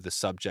know the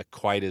subject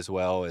quite as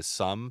well as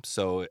some.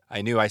 So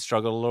I knew I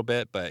struggled a little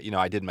bit, but, you know,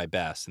 I did my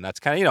best. And that's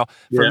kind of, you know,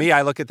 for me,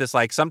 I look at this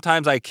like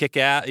sometimes I kick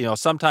at, you know,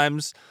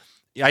 sometimes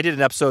I did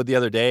an episode the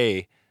other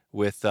day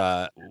with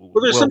Will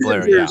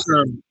Blair.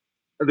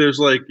 There's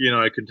like, you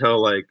know, I can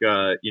tell like,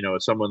 you know,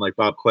 someone like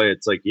Bob Clay,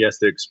 it's like he has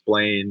to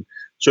explain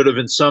sort of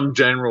in some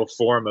general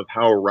form of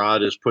how a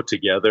rod is put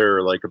together,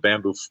 or like a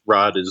bamboo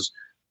rod is,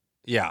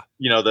 you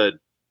know, the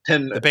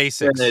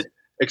basics. 10-minute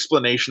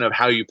explanation of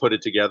how you put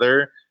it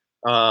together.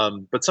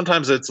 But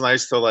sometimes it's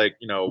nice to, like,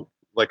 you know,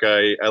 like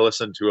I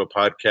listened to a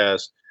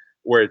podcast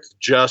where it's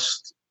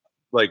just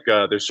like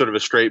there's sort of a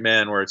straight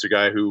man, where it's a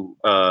guy who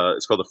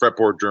it's called the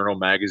Fretboard Journal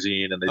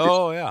magazine, and they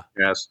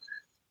yes,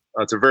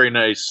 it's a very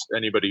nice,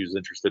 anybody who's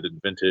interested in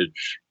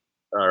vintage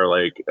or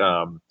like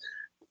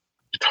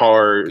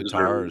guitars,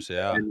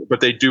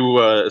 but they do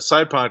a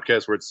side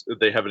podcast where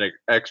they have an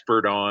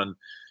expert on,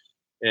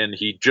 and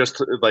he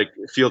just like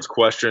fields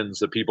questions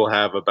that people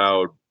have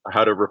about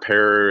how to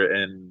repair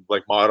and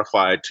like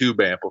modify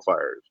tube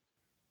amplifiers.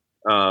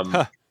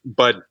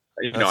 But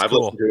you know, I've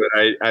listened to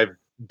it. I've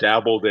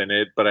dabbled in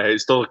it, but I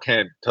still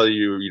can't tell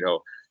you, you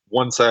know,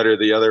 one side or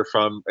the other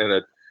from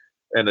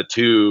in a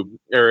tube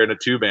or in a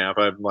tube amp.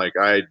 I'm like,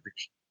 I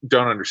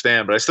don't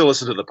understand, but I still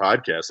listen to the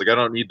podcast. Like, I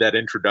don't need that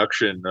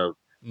introduction of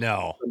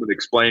someone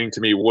explaining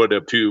to me what a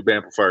tube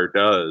amplifier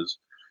does.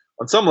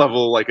 On some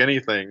level, like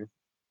anything,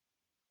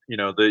 you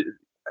know,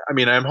 I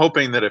mean, I'm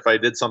hoping that if I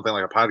did something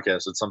like a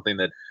podcast, it's something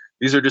that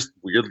these are just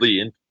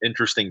weirdly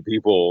interesting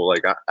people.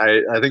 Like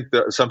I think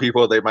that some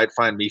people, they might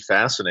find me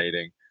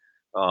fascinating,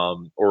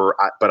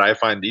 but I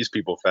find these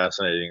people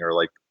fascinating, or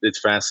like it's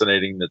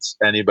fascinating that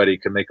anybody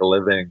can make a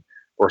living,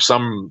 or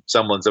some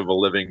semblance of a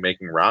living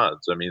making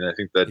rods. I mean, I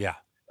think that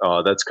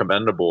that's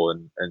commendable,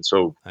 and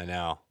so I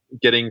know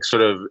getting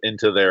sort of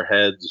into their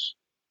heads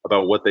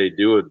about what they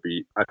do would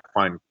be, I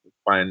find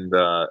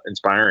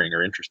inspiring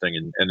or interesting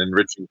and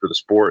enriching for the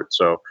sport.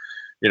 So,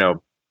 you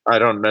know, I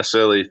don't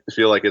necessarily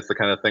feel like it's the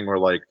kind of thing where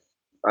like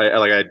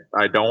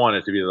I don't want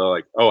it to be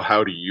like, oh,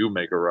 how do you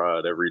make a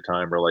rod every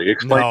time, or like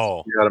explain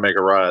how to make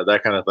a rod,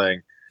 that kind of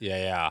thing.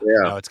 Yeah.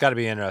 No, it's got to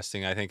be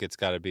interesting. I think it's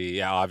got to be.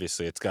 Yeah,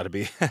 obviously, it's got to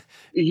be.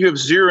 You have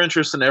zero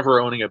interest in ever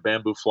owning a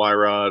bamboo fly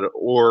rod,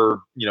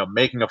 or, you know,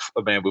 making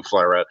a bamboo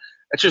fly rod.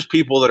 It's just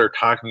people that are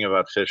talking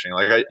about fishing.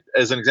 Like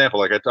as an example,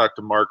 like I talked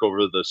to Mark over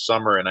the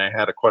summer, and I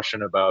had a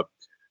question about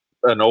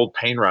an old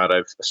pain rod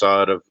I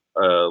saw out of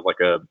like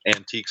a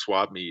antique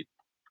swap meet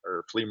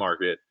or flea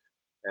market,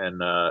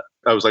 And I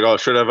was like, oh,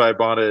 should have I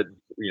bought it?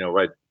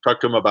 I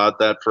talked to him about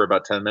that for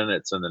about 10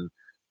 minutes, and then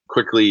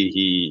quickly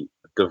he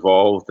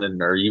evolved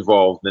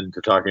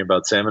into talking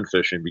about salmon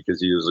fishing because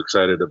he was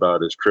excited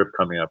about his trip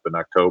coming up in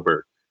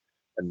October.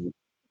 And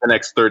the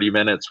next 30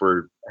 minutes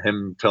were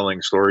him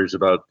telling stories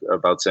about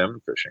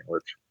salmon fishing,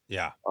 which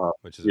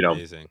is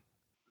amazing.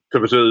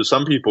 To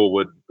some people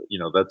would,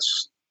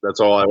 that's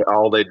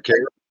all they'd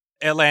care.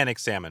 Atlantic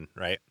salmon,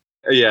 right?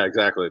 Yeah,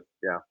 exactly.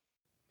 Yeah.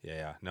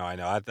 Yeah. No, I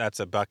know that's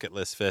a bucket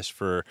list fish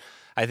for,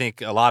 I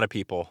think, a lot of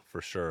people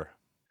for sure.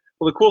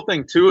 Well, the cool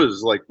thing too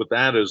is like with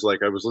that is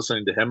like I was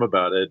listening to him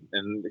about it,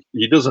 and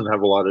he doesn't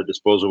have a lot of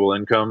disposable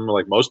income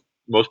like most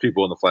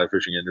people in the fly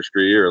fishing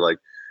industry, or like,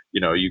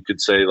 you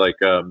could say like,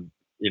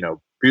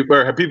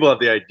 people have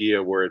the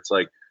idea where it's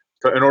like,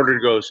 in order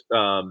to go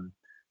salmon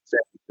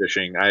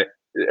fishing,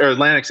 or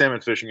Atlantic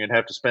salmon fishing, you'd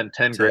have to spend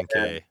 10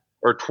 grand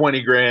or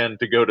 20 grand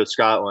to go to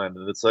Scotland,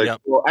 and it's like,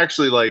 well,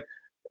 actually, like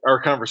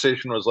our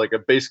conversation was like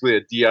basically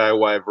a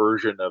DIY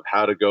version of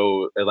how to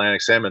go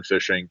Atlantic salmon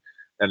fishing.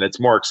 And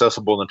it's more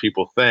accessible than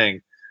people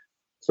think.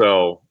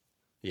 So,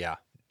 yeah,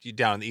 you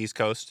down on the East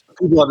Coast,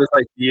 people have this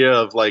idea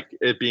of like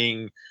it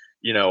being,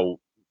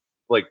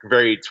 like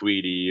very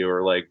tweedy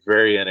or like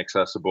very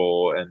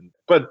inaccessible,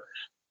 but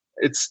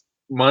it's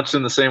much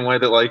in the same way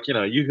that like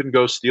you can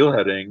go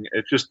steelheading.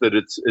 It's just that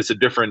it's a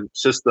different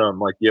system.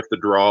 Like you have to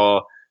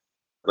draw,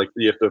 like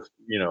you have to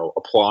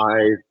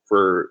apply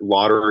for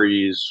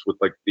lotteries with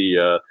like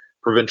the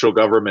provincial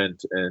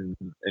government in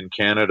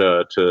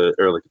Canada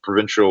or like the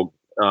provincial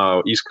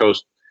East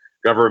Coast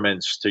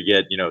governments to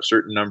get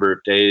certain number of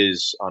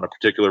days on a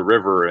particular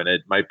river, and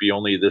it might be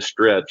only this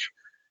stretch.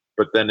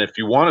 But then if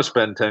you want to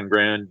spend 10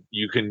 grand,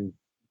 you can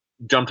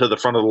jump to the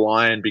front of the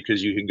line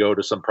because you can go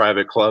to some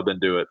private club and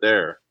do it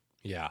there.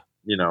 Yeah.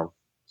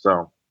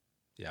 So.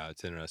 Yeah,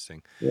 it's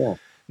interesting. Yeah.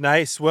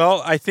 Nice.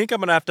 Well, I think I'm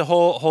gonna have to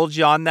hold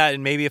you on that,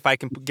 and maybe if I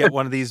can get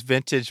one of these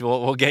vintage,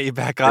 we'll get you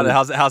back on it.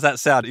 How's that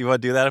sound? You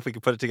want to do that if we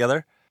can put it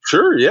together?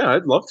 Sure. Yeah,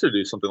 I'd love to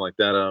do something like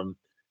that.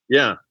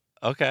 Yeah.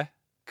 Okay.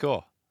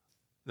 Cool.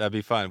 That'd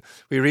be fun.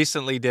 We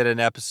recently did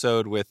an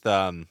episode with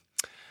Tom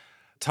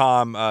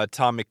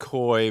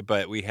McCoy,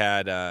 but we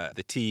had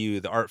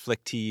the Art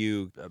Flick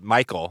TU,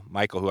 Michael,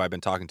 who I've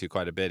been talking to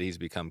quite a bit. He's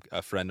become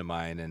a friend of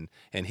mine,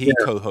 and he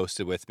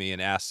co-hosted with me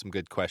and asked some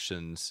good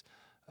questions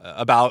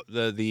about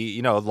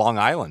the Long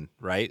Island,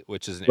 right?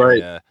 Which is an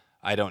area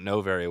I don't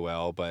know very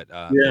well, but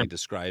they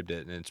described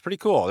it, and it's pretty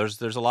cool. There's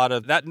a lot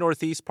of that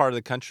northeast part of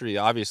the country.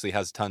 Obviously,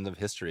 has tons of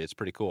history. It's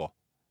pretty cool.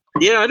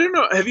 Yeah, I don't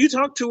know. Have you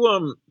talked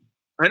to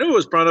I know it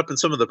was brought up in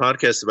some of the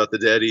podcasts about the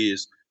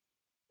Daddies.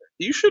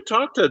 You should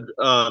talk to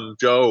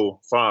Joe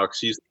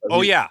Fox.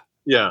 Yeah.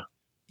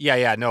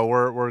 No,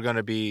 we're going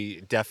to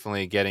be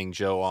definitely getting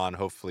Joe on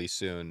hopefully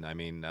soon. I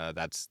mean,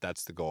 that's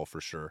the goal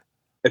for sure.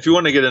 If you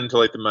want to get into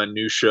like the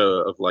minutia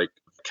of like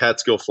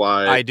Catskill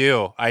fly, I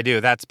do.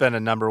 That's been a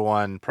number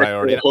one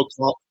priority.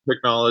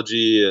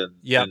 Technology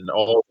and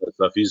all that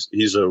stuff.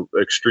 He's a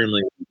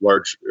extremely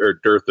large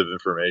dearth of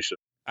information.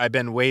 I've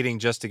been waiting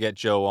just to get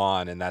Joe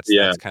on, and that's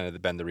kind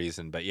of been the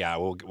reason. But yeah,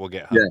 we'll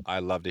get. I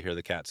love to hear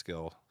the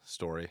Catskill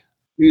story.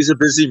 He's a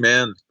busy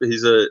man.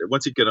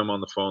 Once you get him on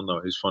the phone though,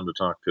 he's fun to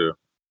talk to.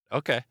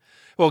 Okay.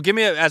 Well,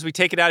 as we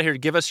take it out here,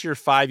 give us your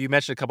 5. You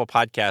mentioned a couple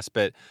podcasts,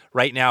 but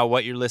right now,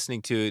 what you're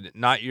listening to,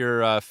 not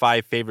your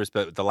 5 favorites,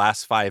 but the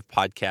last 5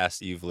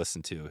 podcasts you've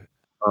listened to.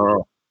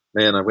 Oh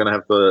man, I'm gonna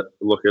have to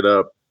look it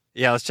up.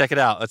 Yeah, let's check it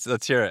out.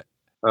 Let's hear it.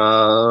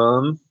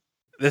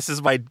 This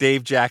is my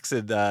Dave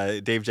Jackson.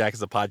 Dave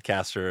Jackson's a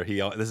podcaster.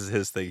 This is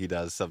his thing. He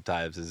does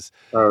sometimes.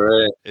 All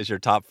right. Is your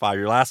top 5?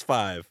 Your last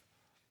 5?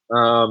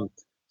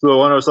 So the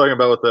one I was talking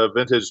about with the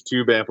vintage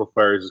tube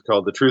amplifiers is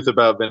called "The Truth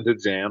About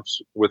Vintage Amps"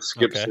 with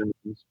Skip Simmons.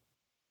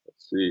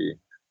 Let's see.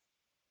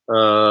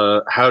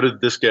 How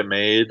did this get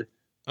made?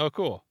 Oh,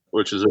 cool.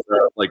 Which is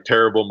about like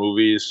terrible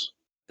movies.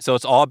 So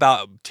it's all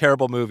about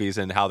terrible movies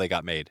and how they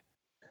got made.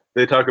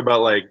 They talk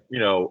about like,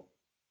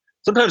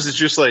 sometimes it's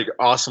just like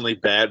awesomely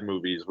bad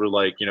movies where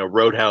like,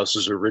 Roadhouse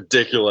is a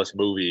ridiculous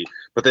movie,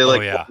 but they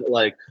like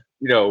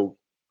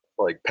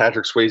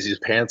Patrick Swayze's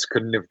pants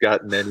couldn't have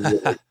gotten any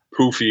like,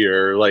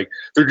 poofier. Like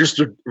they're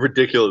just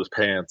ridiculous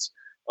pants.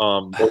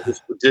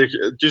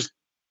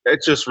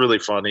 It's just really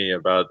funny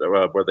about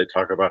where they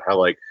talk about how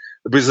like,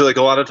 because like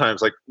a lot of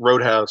times like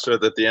Roadhouse, so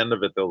at the end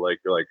of it they're like,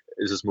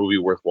 is this movie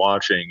worth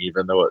watching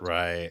even though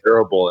it's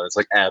terrible? And it's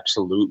like,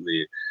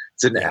 absolutely.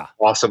 It's an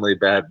awesomely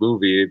bad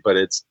movie, but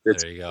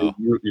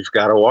you've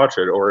got to watch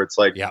it, or it's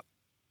like,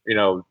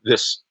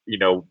 this,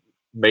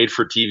 made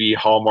for TV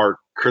Hallmark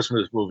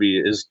Christmas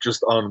movie is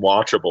just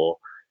unwatchable.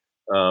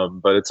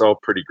 But it's all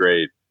pretty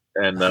great.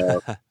 And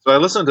so I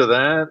listened to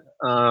that.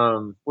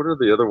 What are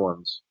the other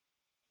ones?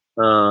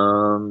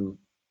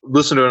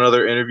 Listen to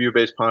another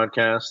interview-based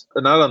podcast,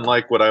 not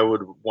unlike what I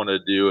would want to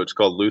do. It's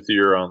called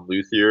Luthier on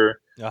Luthier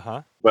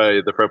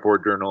by the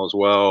Fretboard Journal as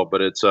well.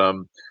 But it's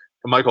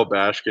Michael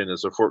Bashkin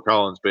is a Fort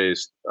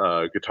Collins-based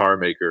guitar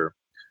maker.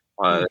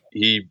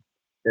 He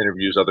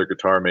interviews other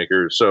guitar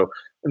makers. So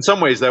in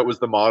some ways, that was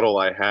the model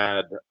I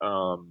had.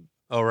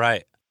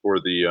 Right. for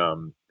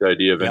the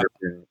idea of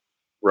interviewing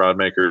rod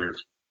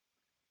makers.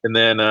 And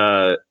then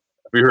have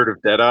you heard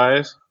of Dead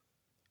Eyes?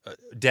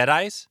 Dead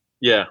Eyes?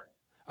 Yeah.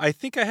 I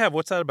think I have.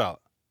 What's that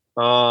about?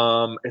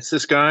 It's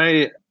this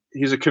guy.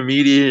 He's a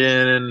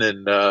comedian,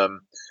 and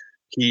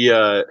he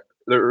the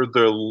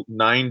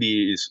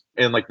 90s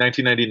in like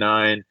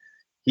 1999,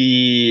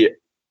 he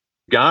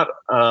got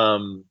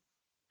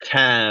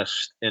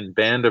cast in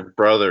Band of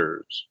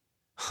Brothers.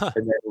 And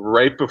then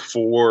right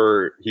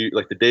before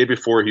the day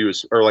before he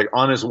was, or like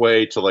on his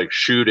way to like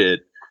shoot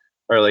it,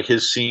 or like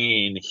his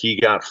scene, he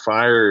got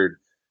fired.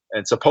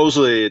 And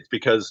supposedly it's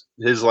because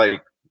his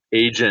like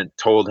agent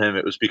told him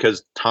it was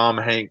because Tom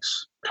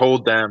Hanks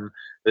told them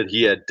that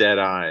he had dead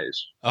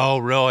eyes. Oh,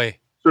 really?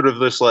 Sort of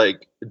this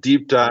like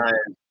deep dive,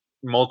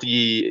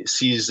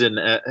 multi-season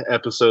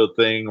episode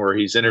thing where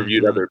he's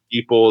interviewed other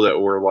people that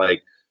were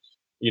like,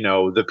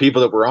 the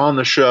people that were on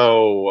the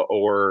show,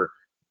 or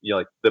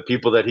like the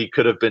people that he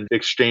could have been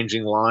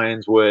exchanging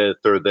lines with,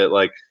 or that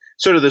like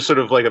sort of this sort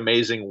of like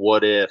amazing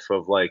what if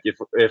of like if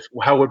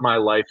how would my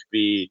life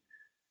be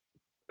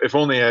if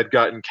only I'd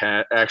gotten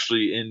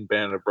actually in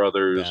Band of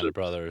Brothers.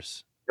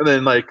 And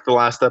then like the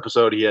last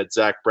episode he had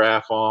Zach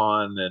Braff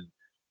on,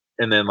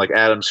 and then like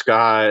Adam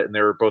Scott, and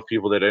they were both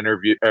people that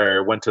interviewed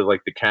or went to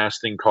like the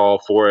casting call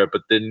for it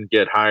but didn't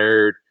get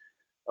hired.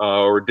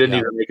 Or didn't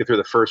even make it through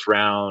the first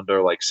round,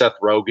 or like Seth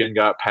Rogen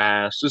got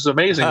passed. It's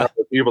amazing how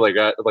many people that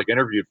got like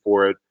interviewed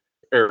for it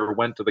or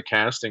went to the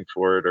casting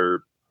for it.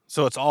 Or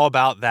so it's all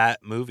about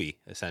that movie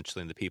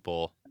essentially, and the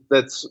people.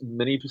 That's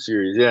mini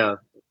series, yeah.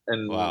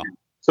 And wow.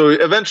 So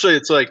eventually,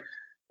 it's like,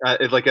 I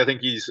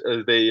think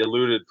they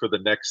alluded for the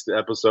next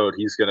episode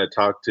he's going to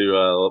talk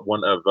to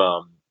one of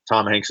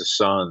Tom Hanks'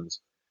 sons.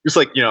 Just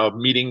like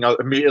meeting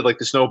like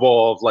the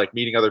snowball of like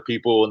meeting other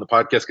people and the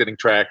podcast getting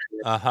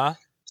traction.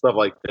 Stuff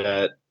like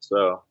that.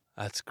 So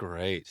that's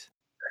great.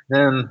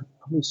 Then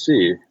let me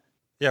see.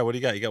 Yeah, what do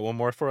you got? You got one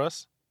more for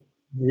us?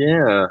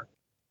 Yeah.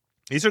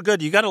 These are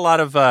good. You got a lot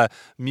of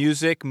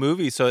music,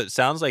 movies, so it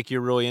sounds like you're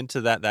really into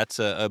that. That's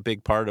a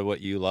big part of what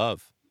you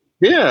love.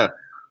 Yeah.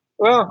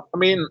 Well, I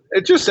mean,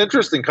 it's just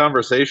interesting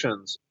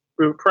conversations.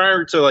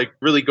 Prior to like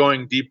really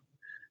going deep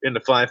into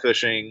fly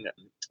fishing,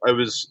 I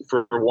was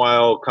for a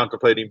while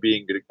contemplating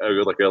being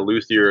like a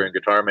luthier and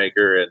guitar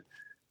maker, and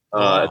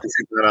at the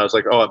same time I was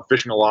like, oh, I'm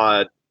fishing a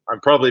lot. I'm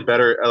probably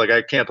better. Like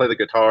I can't play the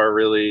guitar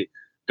really.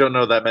 Don't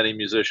know that many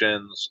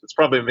musicians. It's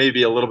probably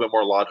maybe a little bit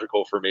more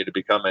logical for me to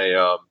become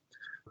a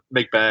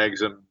make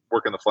bags and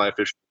work in the fly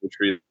fishing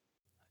industry.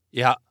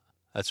 Yeah,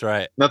 that's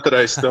right. Not that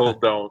I still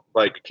don't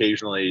like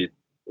occasionally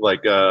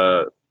like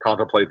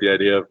contemplate the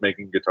idea of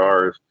making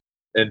guitars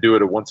and do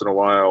it once in a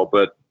while.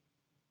 But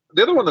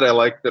the other one that I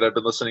like that I've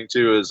been listening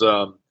to is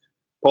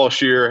Paul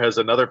Scheer has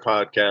another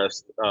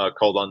podcast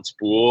called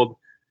Unspooled.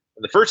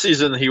 In the first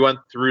season, he went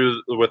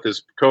through with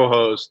his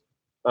co-host,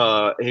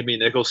 Amy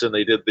Nicholson.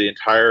 They did the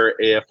entire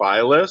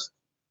AFI list,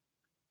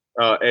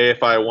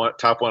 AFI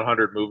top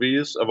 100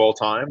 movies of all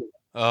time.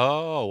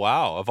 Oh,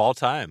 wow. Of all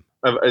time.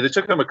 It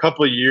took them a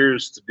couple of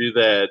years to do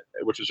that,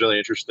 which was really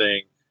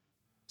interesting.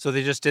 So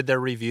they just did their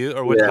review,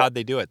 or how'd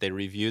they do it? They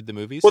reviewed the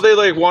movies? Well, they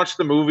like watch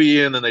the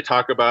movie and then they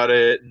talk about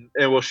it. And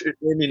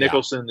Amy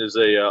Nicholson is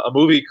a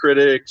movie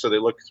critic, so they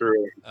look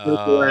through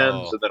critical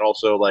lens, and then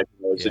also like,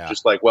 is it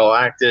just like well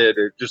acted,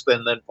 or just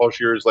then Paul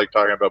Scheer is like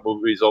talking about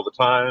movies all the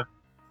time.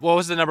 What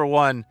was the number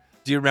one?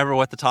 Do you remember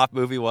what the top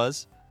movie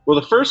was?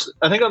 Well, the first,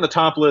 I think on the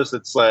top list,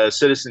 it's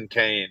Citizen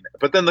Kane.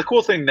 But then the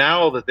cool thing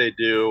now that they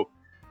do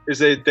is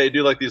they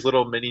do like these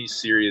little mini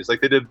series.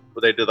 Like they did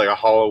like a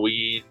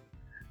Halloween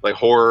like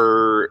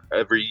horror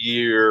every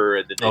year,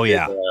 and then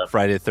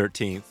Friday the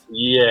 13th.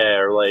 Yeah,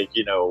 or like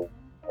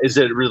is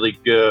it really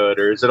good,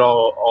 or is it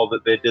all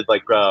that they did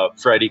like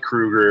Freddy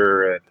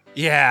Krueger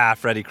and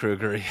Freddy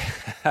Krueger.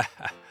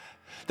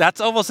 That's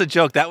almost a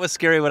joke. That was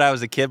scary when I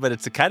was a kid, but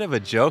it's a kind of a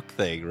joke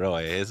thing,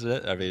 really, isn't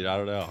it? I mean, I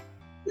don't know.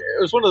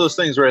 It was one of those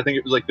things where I think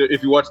it was like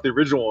if you watch the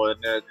original one,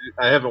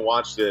 I haven't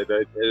watched it.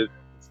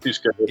 It's too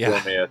scary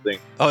for me, I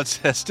think. Oh, it's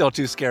still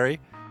too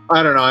scary?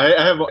 I don't know.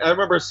 I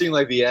remember seeing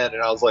like the end,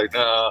 and I was like,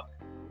 nah.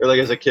 Or like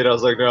as a kid, I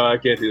was like, no, I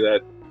can't do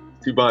that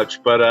too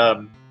much. But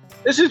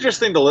it's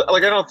interesting to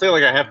like. I don't feel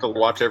like I have to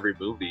watch every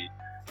movie.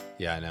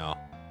 Yeah, I know.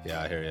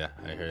 Yeah, I hear you.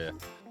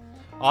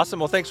 Awesome.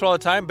 Well, thanks for all the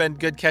time. Been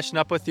good catching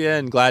up with you,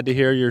 and glad to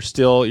hear you're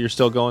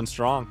still going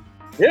strong.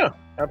 Yeah,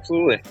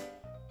 absolutely.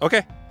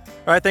 Okay.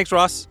 All right. Thanks,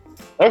 Ross.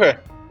 Okay.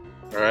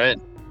 All right.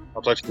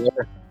 I'll talk to you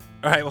later.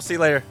 All right. We'll see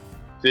you later.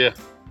 See ya.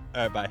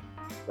 All right. Bye.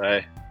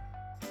 Bye.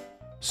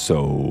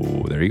 So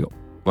there you go.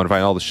 Want to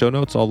find all the show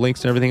notes, all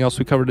links, and everything else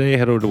we covered today?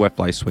 Head over to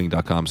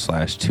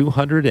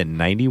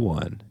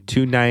wetflyswing.com/291.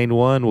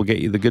 291 will get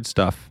you the good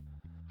stuff.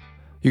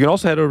 You can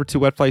also head over to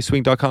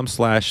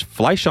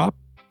wetflyswing.com/flyshop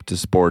to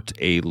support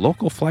a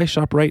local fly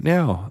shop right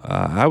now.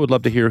 I would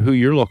love to hear who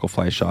your local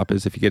fly shop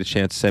is. If you get a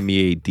chance, send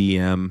me a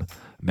DM,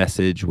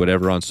 message,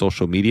 whatever on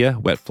social media,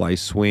 Wet Fly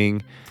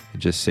Swing,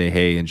 and just say,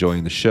 hey,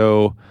 enjoying the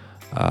show.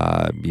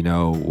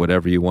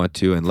 whatever you want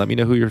to, and let me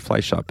know who your fly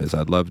shop is.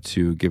 I'd love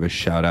to give a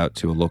shout out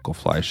to a local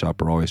fly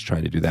shop. We're always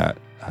trying to do that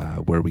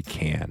where we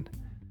can.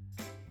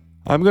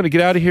 I'm going to get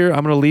out of here.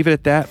 I'm going to leave it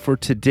at that for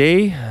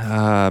today.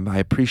 I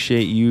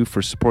appreciate you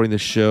for supporting the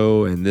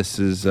show, and this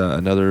is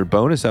another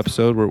bonus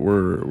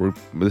episode.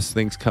 This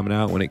thing's coming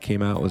out. When it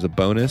came out, it was a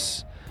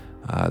bonus.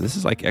 This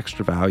is like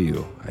extra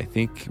value. I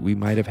think we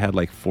might have had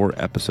like 4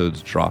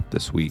 episodes drop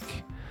this week,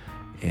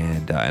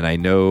 and I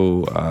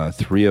know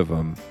 3 of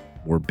them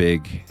were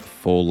big,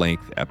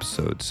 full-length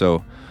episodes. So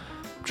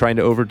I'm trying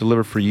to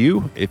over-deliver for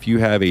you. If you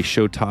have a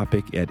show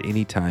topic at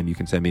any time, you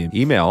can send me an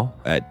email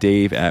at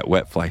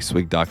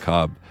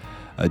dave@wetflyswing.com.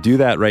 Do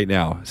that right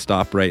now.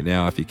 Stop right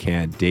now if you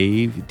can.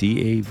 Dave,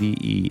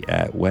 D-A-V-E,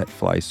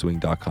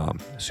 @wetflyswing.com.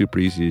 Super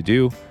easy to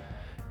do,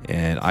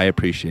 and I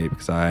appreciate it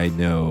because I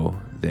know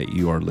that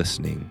you are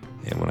listening.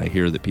 And when I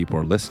hear that people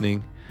are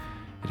listening,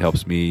 it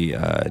helps me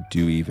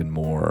do even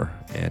more.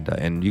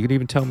 And you can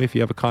even tell me if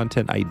you have a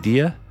content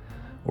idea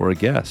or a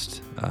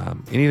guest.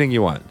 Anything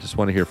you want. Just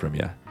want to hear from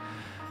you.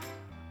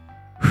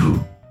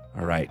 Whew.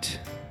 All right.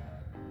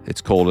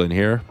 It's cold in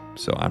here,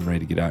 so I'm ready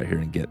to get out here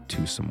and get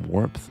to some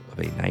warmth of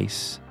a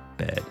nice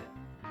bed.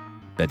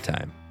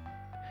 Bedtime.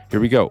 Here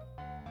we go.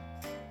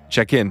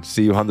 Check in.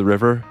 See you on the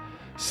river.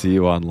 See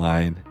you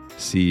online.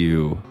 See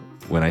you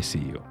when I see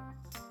you.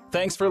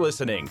 Thanks for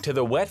listening to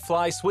the Wet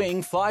Fly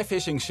Swing Fly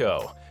Fishing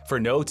Show. For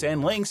notes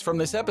and links from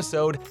this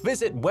episode,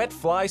 visit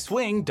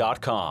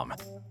wetflyswing.com.